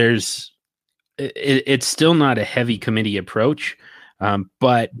 it's still not a heavy committee approach.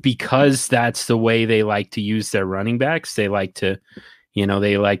 But because that's the way they like to use their running backs, they like to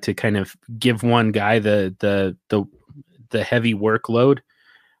kind of give one guy the heavy workload,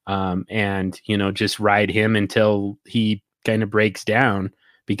 and just ride him until he kind of breaks down.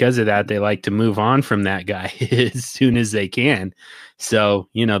 Because of that, they like to move on from that guy as soon as they can. So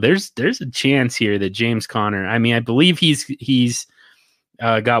there's a chance here that James Conner. I mean, I believe he's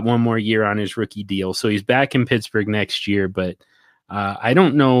got one more year on his rookie deal, so he's back in Pittsburgh next year. But I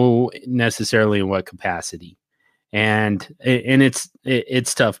don't know necessarily in what capacity. And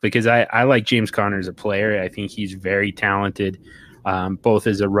it's tough because I like James Conner as a player. I think he's very talented, both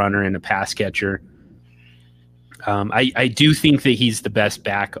as a runner and a pass catcher. I do think that he's the best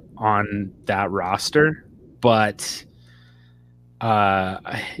back on that roster, but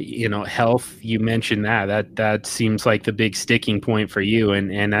health. You mentioned that seems like the big sticking point for you,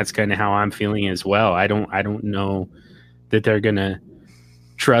 and that's kind of how I'm feeling as well. I don't know that they're gonna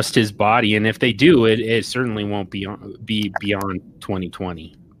trust his body, and if they do, it certainly won't be beyond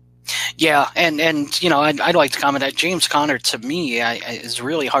 2020. Yeah, and I'd like to comment that James Conner, to me, is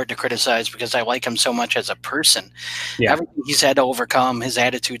really hard to criticize because I like him so much as a person. Yeah. Everything he's had to overcome, his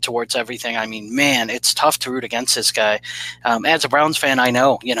attitude towards everything. I mean, man, it's tough to root against this guy. As a Browns fan, I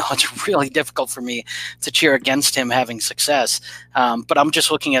know, it's really difficult for me to cheer against him having success. But I'm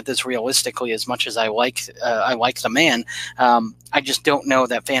just looking at this realistically. As much as I like the man, I just don't know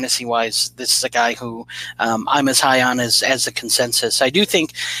that fantasy-wise, this is a guy who I'm as high on as the consensus. I do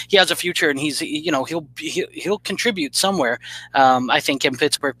think he has a future, and he'll contribute somewhere. I think in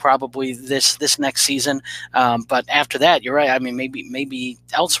Pittsburgh probably this next season, but after that, you're right. I mean, maybe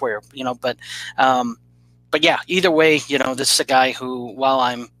elsewhere. But yeah, either way, this is a guy who, while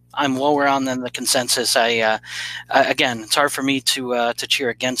I'm lower on than the consensus, again, it's hard for me to cheer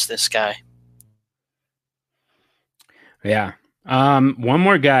against this guy. Yeah. One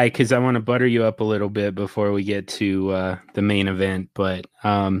more guy, because I want to butter you up a little bit before we get to the main event. But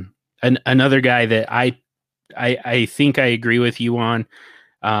another guy that I think I agree with you on.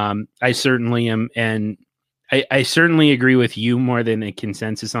 I certainly am, and I certainly agree with you more than a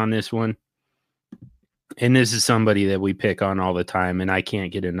consensus on this one. And this is somebody that we pick on all the time, and I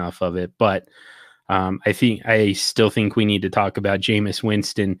can't get enough of it. But I still think we need to talk about Jameis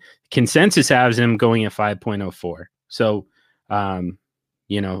Winston. Consensus has him going at 5.04. So,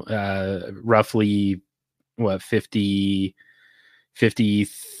 roughly what, 53rd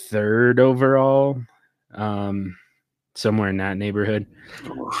overall, somewhere in that neighborhood.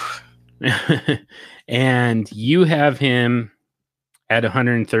 And you have him at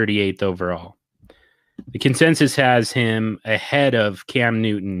 138th overall. The consensus has him ahead of Cam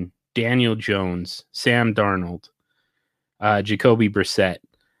Newton, Daniel Jones, Sam Darnold, Jacoby Brissett.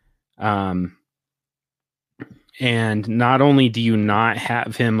 And not only do you not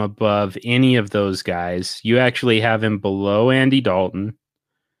have him above any of those guys, you actually have him below Andy Dalton.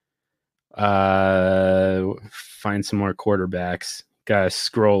 Find some more quarterbacks. Got to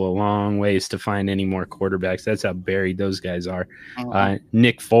scroll a long ways to find any more quarterbacks. That's how buried those guys are.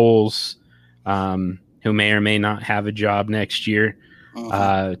 Nick Foles, who may or may not have a job next year.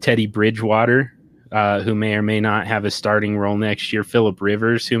 Teddy Bridgewater, who may or may not have a starting role next year. Phillip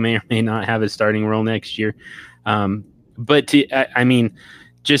Rivers, who may or may not have a starting role next year. But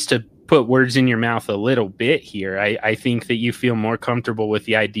just to put words in your mouth a little bit here, I think that you feel more comfortable with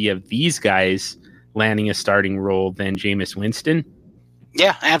the idea of these guys landing a starting role than Jameis Winston.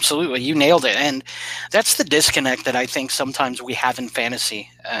 Yeah, absolutely. You nailed it. And that's the disconnect that I think sometimes we have in fantasy,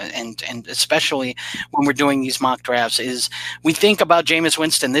 and especially when we're doing these mock drafts, is we think about Jameis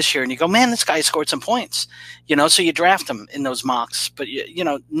Winston this year and you go, man, this guy scored some points, so you draft him in those mocks. But,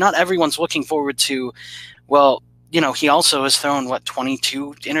 not everyone's looking forward to, well, he also has thrown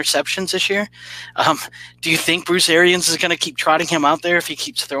 22 interceptions this year. Do you think Bruce Arians is going to keep trotting him out there if he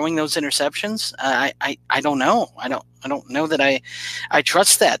keeps throwing those interceptions? I don't know. I don't know that I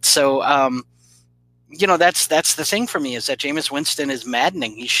trust that. So that's the thing for me, is that Jameis Winston is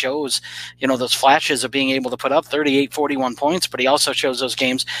maddening. He shows, those flashes of being able to put up 38, 41 points, but he also shows those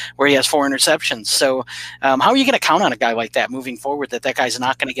games where he has 4 interceptions. So how are you going to count on a guy like that moving forward, that guy's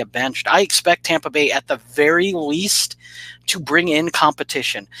not going to get benched? I expect Tampa Bay at the very least to bring in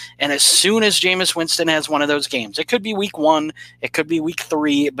competition. And as soon as Jameis Winston has one of those games, it could be week 1, it could be week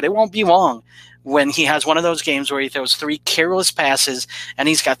 3, but it won't be long when he has one of those games where he throws 3 careless passes and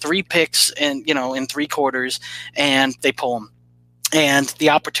he's got 3 picks in 3 quarters, and they pull him. And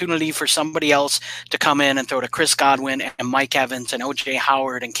the opportunity for somebody else to come in and throw to Chris Godwin and Mike Evans and O.J.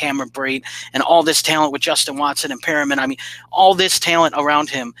 Howard and Cameron Brate and all this talent with Justin Watson and Perriman, I mean, all this talent around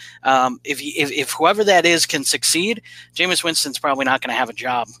him, if whoever that is can succeed, Jameis Winston's probably not going to have a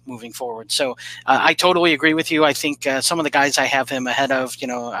job moving forward. So I totally agree with you. I think some of the guys I have him ahead of,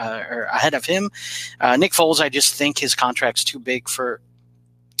 or ahead of him, Nick Foles, I just think his contract's too big for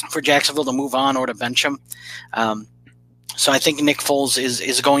Jacksonville to move on or to bench him. So I think Nick Foles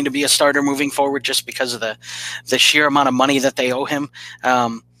is going to be a starter moving forward, just because of the sheer amount of money that they owe him.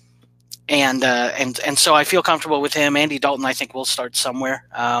 And so I feel comfortable with him. Andy Dalton, I think, will start somewhere,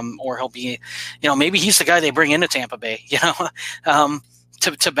 or he'll be, maybe he's the guy they bring into Tampa Bay,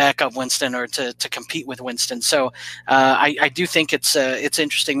 to back up Winston or to compete with Winston. So I do think it's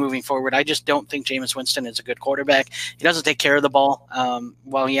interesting moving forward. I just don't think Jameis Winston is a good quarterback. He doesn't take care of the ball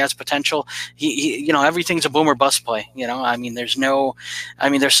while he has potential. He everything's a boom or bust play. There's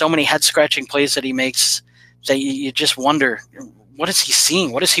so many head scratching plays that he makes that you just wonder, what is he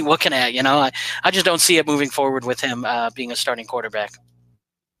seeing? What is he looking at? I just don't see it moving forward with him being a starting quarterback.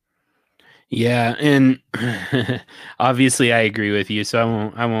 Yeah, and obviously I agree with you,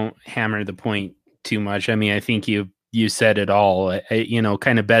 so I won't hammer the point too much. I mean, I think you said it all.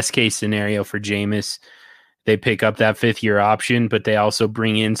 Kind of best case scenario for Jameis, they pick up that 5th-year option, but they also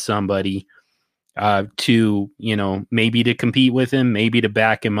bring in somebody to maybe to compete with him, maybe to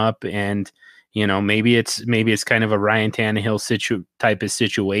back him up, and maybe it's kind of a Ryan Tannehill type of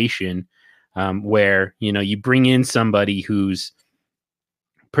situation where you bring in somebody who's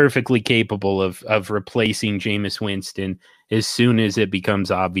perfectly capable of replacing Jameis Winston as soon as it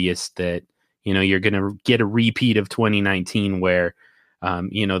becomes obvious that you're going to get a repeat of 2019 where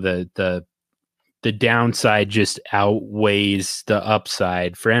the downside just outweighs the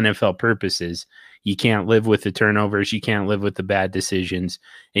upside for NFL purposes. You can't live with the turnovers, you can't live with the bad decisions,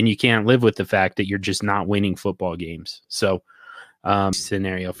 and you can't live with the fact that you're just not winning football games. So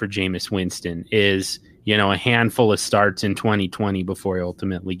scenario for Jameis Winston is a handful of starts in 2020 before he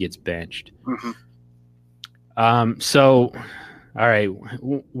ultimately gets benched. Mm-hmm. So, all right,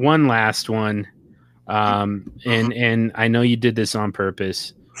 one last one, and I know you did this on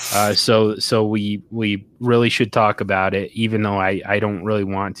purpose. So we really should talk about it, even though I don't really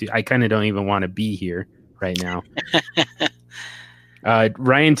want to. I kind of don't even want to be here right now.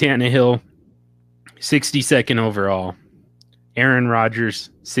 Ryan Tannehill, 62nd overall. Aaron Rodgers,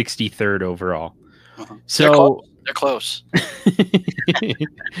 63rd overall. Uh-huh. So they're close.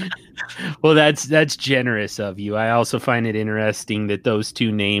 Well, that's generous of you. I also find it interesting that those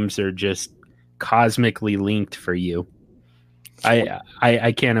two names are just cosmically linked for you.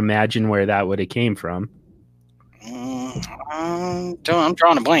 I can't imagine where that would have came from. I'm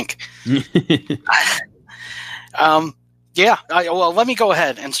drawing a blank. Well, let me go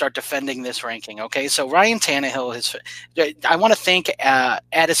ahead and start defending this ranking. Okay, so Ryan Tannehill I want to thank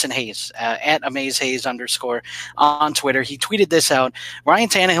Addison Hayes at AmazeHayes _ on Twitter. He tweeted this out: Ryan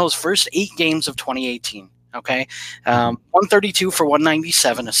Tannehill's first 8 games of 2018. Okay, 132 for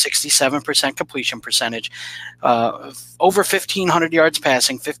 197, a 67% completion percentage, over 1,500 yards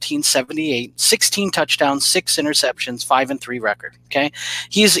passing, 1,578, 16 touchdowns, 6 interceptions, 5-3 record. Okay,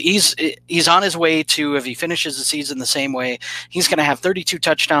 he's on his way to, if he finishes the season the same way, he's going to have 32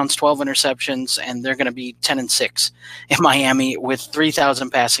 touchdowns, 12 interceptions, and they're going to be 10-6 in Miami with 3,000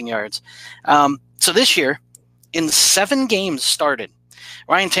 passing yards. So this year, in 7 games started,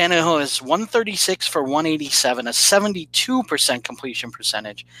 Ryan Tannehill is 136 for 187, a 72% completion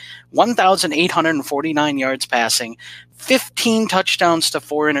percentage, 1,849 yards passing, 15 touchdowns to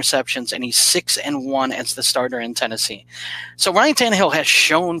 4 interceptions, and he's 6-1 as the starter in Tennessee. So Ryan Tannehill has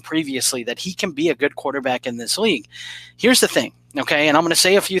shown previously that he can be a good quarterback in this league. Here's the thing, okay, and I'm going to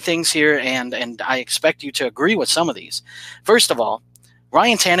say a few things here, and I expect you to agree with some of these. First of all,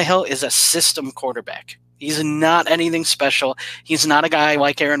 Ryan Tannehill is a system quarterback. He's not anything special. He's not a guy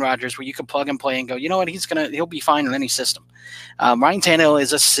like Aaron Rodgers where you can plug and play and go, you know what, he'll be fine in any system. Ryan Tannehill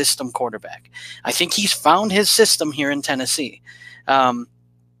is a system quarterback. I think he's found his system here in Tennessee.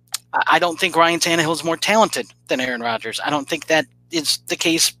 I don't think Ryan Tannehill is more talented than Aaron Rodgers. I don't think that is the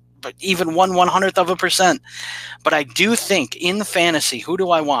case, but even 1/100%. But I do think in the fantasy, who do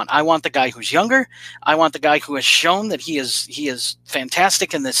I want? I want the guy who's younger. I want the guy who has shown that he is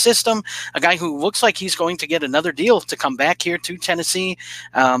fantastic in this system. A guy who looks like he's going to get another deal to come back here to Tennessee.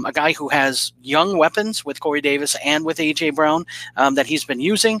 A guy who has young weapons with Corey Davis and with A.J. Brown that he's been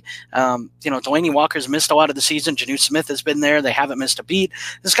using. Delaney Walker's missed a lot of the season. Janu Smith has been there. They haven't missed a beat.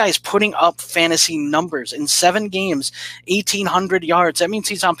 This guy is putting up fantasy numbers in 7 games, 1,800 yards. That means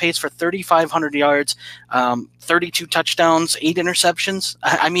he's on pace for 3,500 yards, 32 touchdowns, 8 interceptions.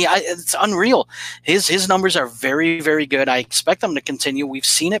 I mean, it's unreal. His numbers are very, very good. I expect them to continue. We've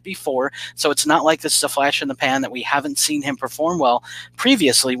seen it before, so it's not like this is a flash in the pan that we haven't seen him perform well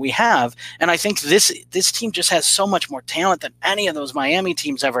previously. We have, and I think this team just has so much more talent than any of those Miami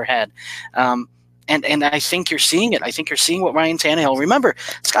teams ever had. And I think you're seeing it. I think you're seeing what Ryan Tannehill. Remember,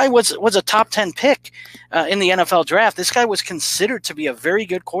 this guy was a top 10 pick in the NFL draft. This guy was considered to be a very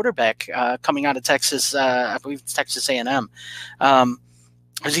good quarterback coming out of Texas. I believe it's Texas A&M.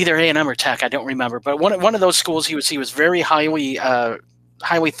 It was either A&M or Tech. I don't remember, but one of those schools. He was very highly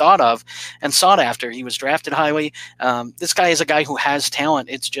thought of and sought after. He was drafted highly. This guy is a guy who has talent.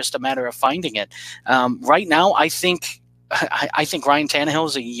 It's just a matter of finding it. Right now, I think Ryan Tannehill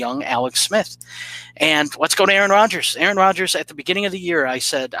is a young Alex Smith. And let's go to Aaron Rodgers. Aaron Rodgers, at the beginning of the year, I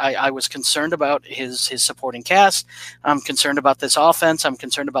said I was concerned about his supporting cast. I'm concerned about this offense. I'm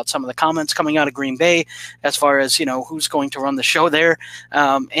concerned about some of the comments coming out of Green Bay as far as, who's going to run the show there.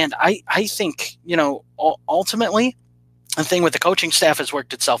 And I think, ultimately, the thing with the coaching staff has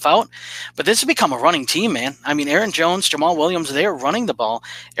worked itself out, but this has become a running team, man. I mean, Aaron Jones, Jamal Williams, they're running the ball.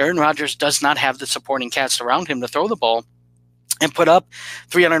 Aaron Rodgers does not have the supporting cast around him to throw the ball and put up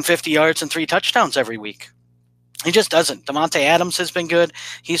 350 yards and 3 touchdowns every week. He just doesn't. Davante Adams has been good.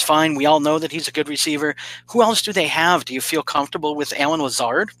 He's fine. We all know that he's a good receiver. Who else do they have? Do you feel comfortable with Allen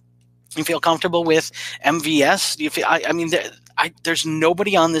Lazard? Do you feel comfortable with MVS? Do you feel? There's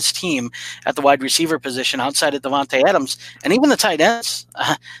nobody on this team at the wide receiver position outside of Davante Adams, and even the tight ends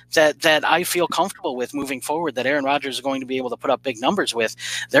that I feel comfortable with moving forward. That Aaron Rodgers is going to be able to put up big numbers with.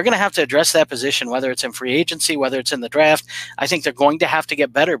 They're going to have to address that position, whether it's in free agency, whether it's in the draft. I think they're going to have to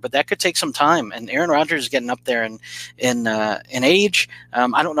get better, but that could take some time. And Aaron Rodgers is getting up there in age.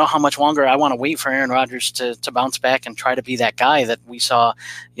 I don't know how much longer I want to wait for Aaron Rodgers to bounce back and try to be that guy that we saw,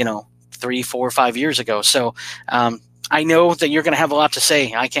 3, 4, 5 years ago. So I know that you're going to have a lot to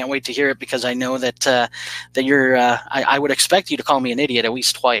say. I can't wait to hear it because I know that you're. I would expect you to call me an idiot at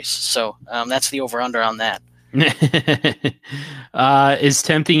least twice. So that's the over under on that. As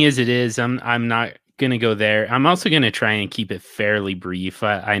tempting as it is, I'm not going to go there. I'm also going to try and keep it fairly brief.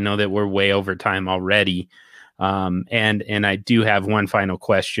 I know that we're way over time already, and I do have one final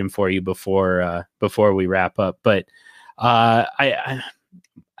question for you before we wrap up. But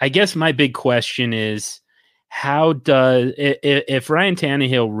I guess my big question is, how does, if Ryan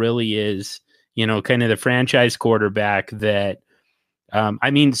Tannehill really is, kind of the franchise quarterback that,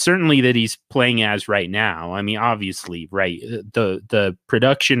 certainly that he's playing as right now. I mean, obviously, right. The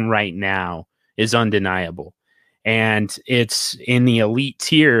production right now is undeniable, and it's in the elite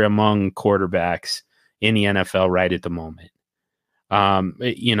tier among quarterbacks in the NFL right at the moment.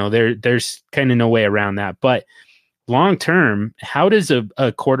 There's kind of no way around that, but long term, how does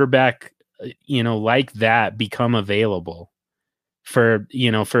a quarterback, like that become available for a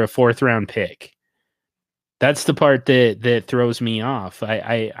 4th round pick? That's the part that throws me off.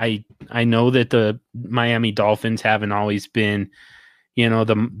 I know that the Miami Dolphins haven't always been,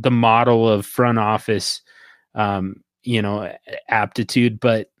 the model of front office, aptitude,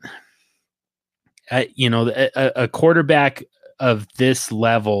 but a quarterback of this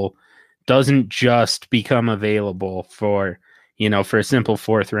level doesn't just become available for a simple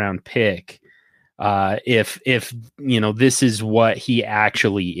 4th round pick. If this is what he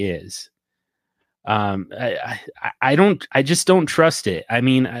actually is. I just don't trust it. I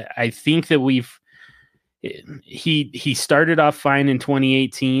mean, I think that he started off fine in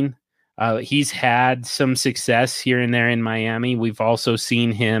 2018. He's had some success here and there in Miami. We've also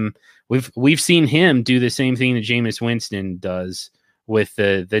seen him. We've seen him do the same thing that Jameis Winston does with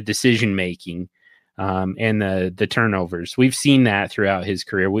the decision making and the turnovers. We've seen that throughout his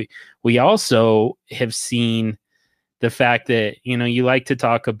career. We also have seen the fact that you like to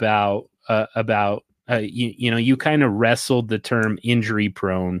talk about you kind of wrestled the term injury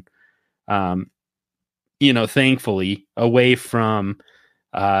prone thankfully away from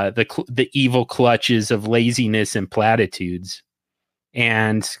the evil clutches of laziness and platitudes,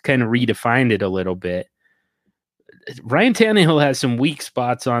 and kind of redefined it a little bit. Ryan Tannehill has some weak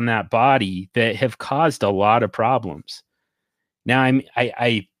spots on that body that have caused a lot of problems. Now,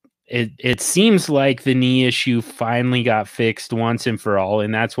 it seems like the knee issue finally got fixed once and for all,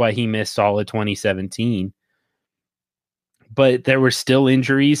 and that's why he missed all of 2017. But there were still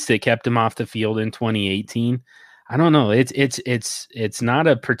injuries that kept him off the field in 2018. I don't know. It's not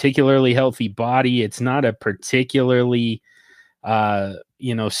a particularly healthy body. It's not a particularly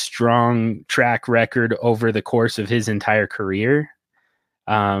strong track record over the course of his entire career.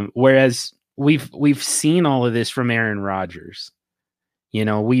 Whereas we've seen all of this from Aaron Rodgers.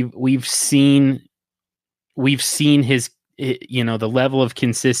 We've seen his the level of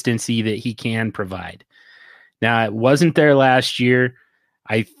consistency that he can provide. Now, it wasn't there last year.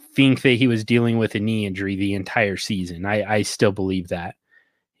 I think that he was dealing with a knee injury the entire season. I still believe that.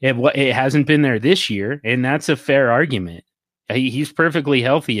 It hasn't been there this year, and that's a fair argument. He's perfectly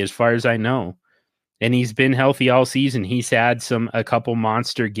healthy as far as I know, and he's been healthy all season. He's had a couple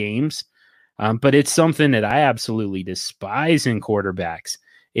monster games, but it's something that I absolutely despise in quarterbacks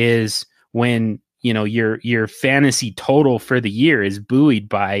is when your fantasy total for the year is buoyed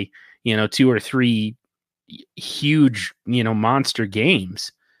by 2 or 3 huge monster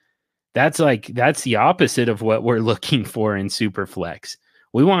games. That's the opposite of what we're looking for in SuperFlex.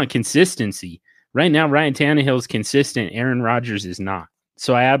 We want consistency. Right now, Ryan Tannehill is consistent. Aaron Rodgers is not.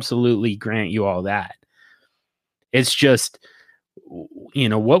 So I absolutely grant you all that. It's just,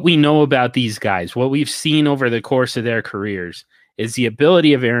 what we know about these guys, what we've seen over the course of their careers is the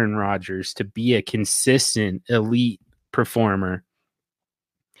ability of Aaron Rodgers to be a consistent elite performer,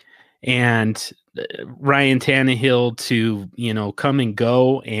 and Ryan Tannehill to, come and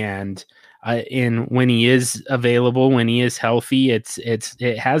go. And when he is available, when he is healthy, it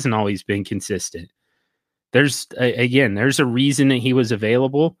hasn't always been consistent. There's a reason that he was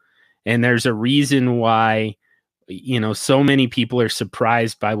available, and there's a reason why, so many people are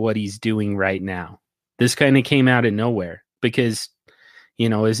surprised by what he's doing right now. This kind of came out of nowhere because,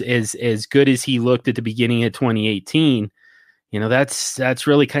 as good as he looked at the beginning of 2018, that's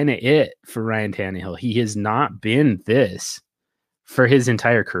really kind of it for Ryan Tannehill. He has not been this for his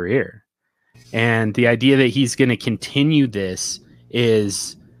entire career. And the idea that he's going to continue this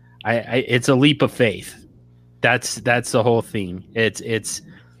is, it's a leap of faith. That's the whole thing. It's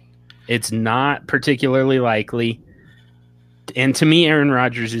not particularly likely. And to me, Aaron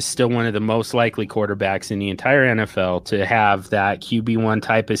Rodgers is still one of the most likely quarterbacks in the entire NFL to have that QB1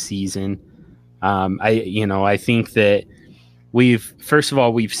 type of season. I think that we've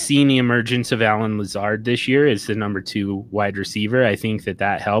seen the emergence of Allen Lazard this year as the number 2 wide receiver. I think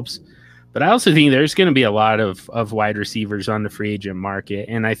that helps. But I also think there's going to be a lot of wide receivers on the free agent market,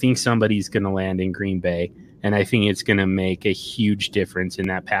 and I think somebody's going to land in Green Bay, and I think it's going to make a huge difference in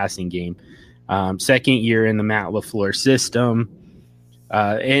that passing game. Second year in the Matt LaFleur system.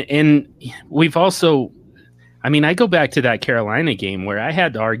 And we've also, I go back to that Carolina game where I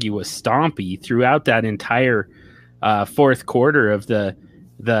had to argue with Stompy throughout that entire fourth quarter of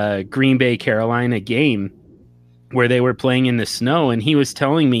the Green Bay Carolina game where they were playing in the snow, and he was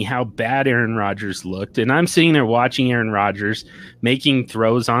telling me how bad Aaron Rodgers looked, and I'm sitting there watching Aaron Rodgers making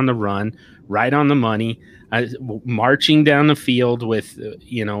throws on the run, right on the money, marching down the field with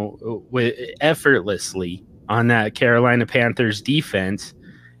effortlessly on that Carolina Panthers defense,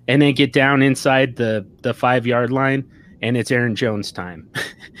 and then get down inside the 5-yard line, and it's Aaron Jones time.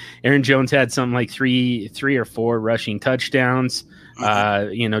 Aaron Jones had something like three or 4 rushing touchdowns.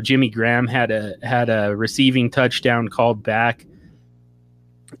 Jimmy Graham had a receiving touchdown called back.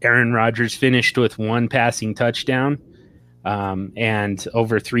 Aaron Rodgers finished with 1 passing touchdown and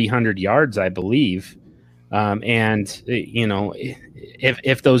over 300 yards, I believe. If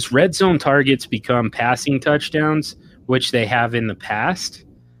those red zone targets become passing touchdowns, which they have in the past,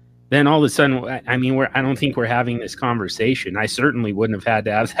 then all of a sudden, I don't think we're having this conversation. I certainly wouldn't have had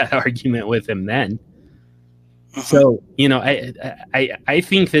to have that argument with him then. So, I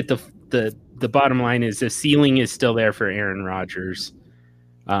think that the bottom line is the ceiling is still there for Aaron Rodgers.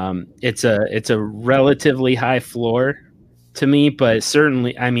 It's a relatively high floor to me, but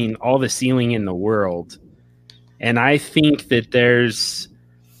certainly, all the ceiling in the world. And I think that there's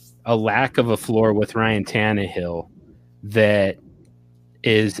a lack of a floor with Ryan Tannehill that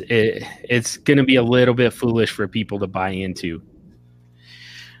it's going to be a little bit foolish for people to buy into.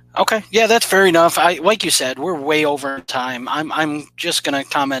 Okay, yeah, that's fair enough. Like you said, we're way over time. I'm just going to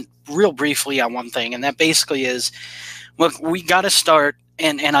comment real briefly on one thing, and that basically is, look, we got to start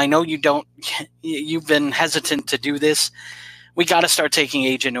and I know you've been hesitant to do this. We got to start taking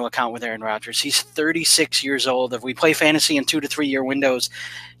age into account with Aaron Rodgers. He's 36 years old. If we play fantasy in 2 to 3 year windows,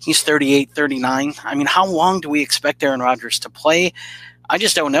 he's 38, 39. I mean, how long do we expect Aaron Rodgers to play? I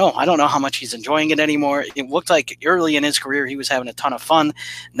just don't know. I don't know how much he's enjoying it anymore. It looked like early in his career he was having a ton of fun.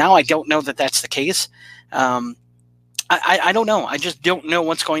 Now I don't know that that's the case. I don't know. I just don't know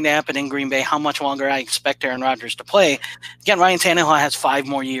what's going to happen in Green Bay, how much longer I expect Aaron Rodgers to play. Again, Ryan Tannehill has 5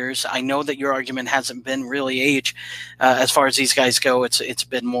 more years. I know that your argument hasn't been really age. As far as these guys go, it's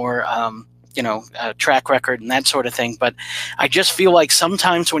been more track record and that sort of thing. But I just feel like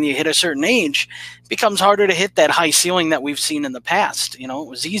sometimes when you hit a certain age, it becomes harder to hit that high ceiling that we've seen in the past. It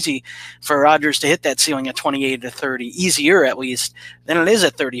was easy for Rodgers to hit that ceiling at 28 to 30, easier at least than it is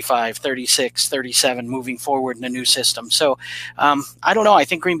at 35, 36, 37 moving forward in a new system. So I don't know. I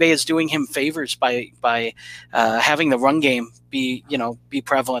think Green Bay is doing him favors by having the run game be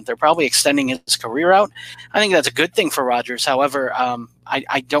prevalent. They're probably extending his career out. I think that's a good thing for Rodgers. However,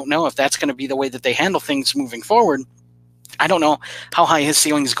 I don't know if that's going to be the way that they handle things moving forward. I don't know how high his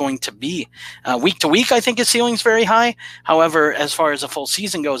ceiling is going to be. Week to week, I think his ceiling is very high. However, as far as a full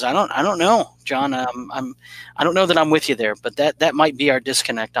season goes, I don't know, John. I don't know that I'm with you there, but that might be our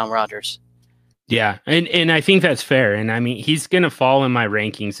disconnect on Rodgers. Yeah, and I think that's fair. And I mean, he's going to fall in my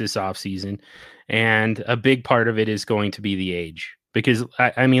rankings this offseason. And a big part of it is going to be the age. Because,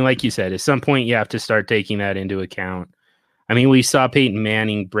 I mean, like you said, at some point you have to start taking that into account. I mean, we saw Peyton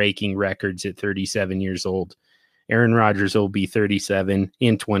Manning breaking records at 37 years old. Aaron Rodgers will be 37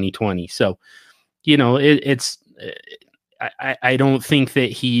 in 2020. So, I don't think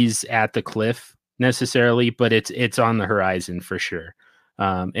that he's at the cliff necessarily, but it's on the horizon for sure.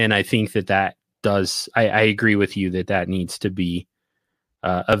 And I think that does, I agree with you that needs to be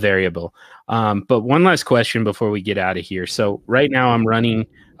a variable. But one last question before we get out of here. So right now I'm running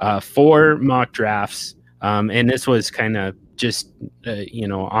 4 mock drafts. And this was kind of just,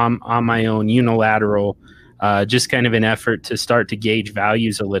 on my own unilateral, just kind of an effort to start to gauge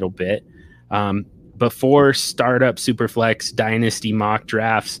values a little bit. Before startup SuperFlex dynasty mock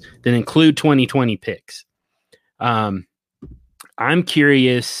drafts that include 2020 picks. I'm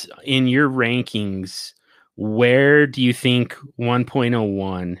curious, in your rankings, where do you think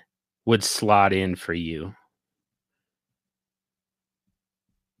 1.01 would slot in for you?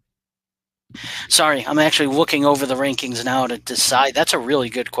 Sorry, I'm actually looking over the rankings now to decide. That's a really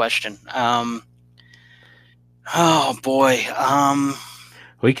good question. Oh boy.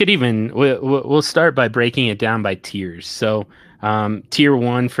 We could even we'll start by breaking it down by tiers. So tier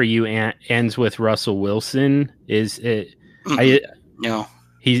 1 for you ends with Russell Wilson. Is it? No.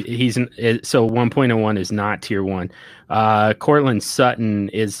 He's so 1.01 is not tier 1. Cortland Sutton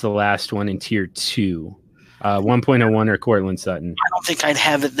is the last one in tier 2. 1.01 or Cortland Sutton. I don't think I'd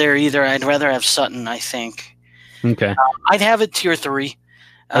have it there either. I'd rather have Sutton, I think. Okay. I'd have it tier 3.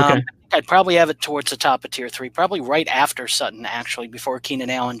 Okay. I'd probably have it towards the top of tier 3, probably right after Sutton, actually, before Keenan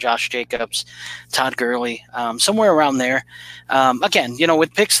Allen, Josh Jacobs, Todd Gurley, somewhere around there. Again,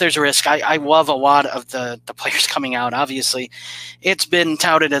 with picks, there's a risk. I love a lot of the players coming out. Obviously, it's been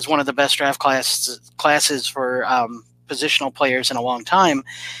touted as one of the best draft classes for positional players in a long time.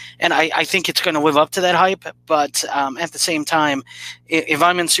 And I think it's going to live up to that hype. But at the same time, if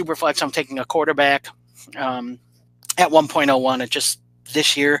I'm in SuperFlex, I'm taking a quarterback at 1.01. It just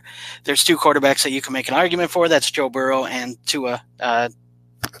this year, there's 2 quarterbacks that you can make an argument for. That's Joe Burrow and Tua. And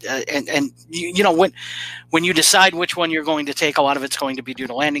when you decide which one you're going to take, a lot of it's going to be due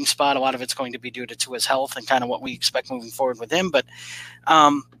to landing spot. A lot of it's going to be due to Tua's health and kind of what we expect moving forward with him. But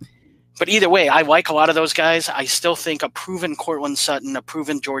either way, I like a lot of those guys. I still think a proven Cortland Sutton, a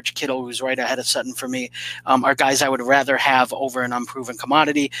proven George Kittle, who's right ahead of Sutton for me, are guys I would rather have over an unproven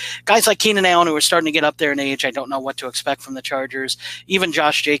commodity. Guys like Keenan Allen, who are starting to get up there in age, I don't know what to expect from the Chargers. Even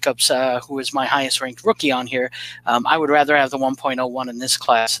Josh Jacobs, who is my highest ranked rookie on here, I would rather have the 1.01 in this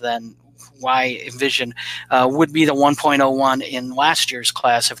class than I envision would be the 1.01 in last year's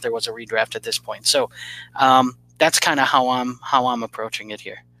class if there was a redraft at this point. So that's kind of how I'm approaching it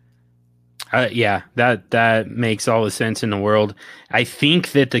here. Yeah, that makes all the sense in the world. I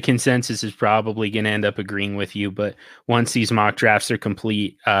think that the consensus is probably going to end up agreeing with you, but once these mock drafts are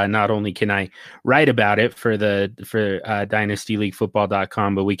complete, not only can I write about it for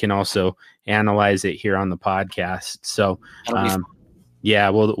dynastyleaguefootball.com, but we can also analyze it here on the podcast. So, yeah,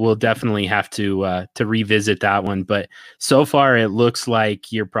 we'll definitely have to revisit that one. But so far, it looks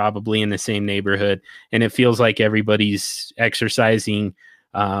like you're probably in the same neighborhood, and it feels like everybody's exercising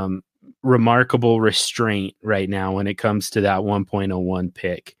remarkable restraint right now when it comes to that 1.01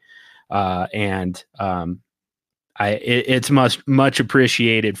 pick. And it's much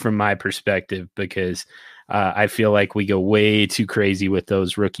appreciated from my perspective, because I feel like we go way too crazy with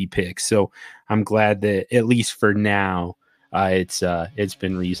those rookie picks. So I'm glad that at least for now, it's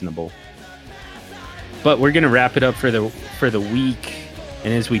been reasonable. But we're going to wrap it up for the week.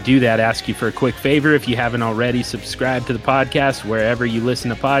 And as we do that, ask you for a quick favor. If you haven't already, subscribe to the podcast wherever you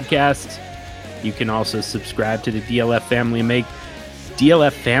listen to podcasts. You can also subscribe to the DLF Family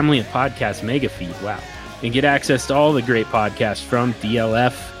of Podcasts mega feed. Wow. And get access to all the great podcasts from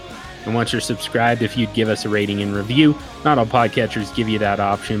DLF. And once you're subscribed, if you'd give us a rating and review, not all podcatchers give you that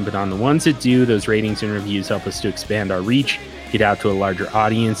option, but on the ones that do, those ratings and reviews help us to expand our reach, get out to a larger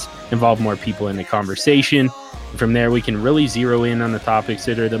audience, involve more people in the conversation. And from there, we can really zero in on the topics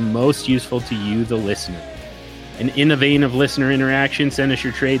that are the most useful to you, the listener. And in the vein of listener interaction, send us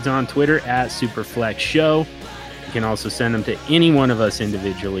your trades on Twitter at SuperFlex Show. You can also send them to any one of us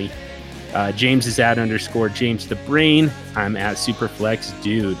individually. James is at _James the Brain. I'm at SuperFlex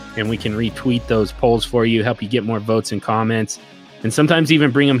Dude. And we can retweet those polls for you, help you get more votes and comments, and sometimes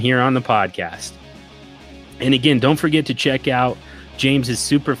even bring them here on the podcast. And again, don't forget to check out James's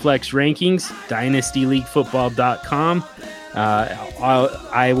SuperFlex rankings, dynastyleaguefootball.com.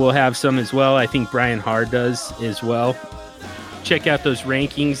 I will have some as well. I think Brian Hard does as well. Check out those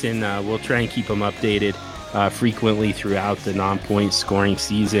rankings, and we'll try and keep them updated frequently throughout the non-point scoring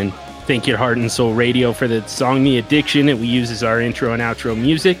season. Thank you to Heart and Soul Radio for the song The Addiction that we use as our intro and outro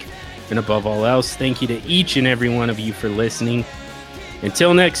music. And above all else, thank you to each and every one of you for listening.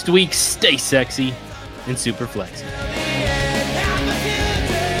 Until next week, stay sexy and super flexy.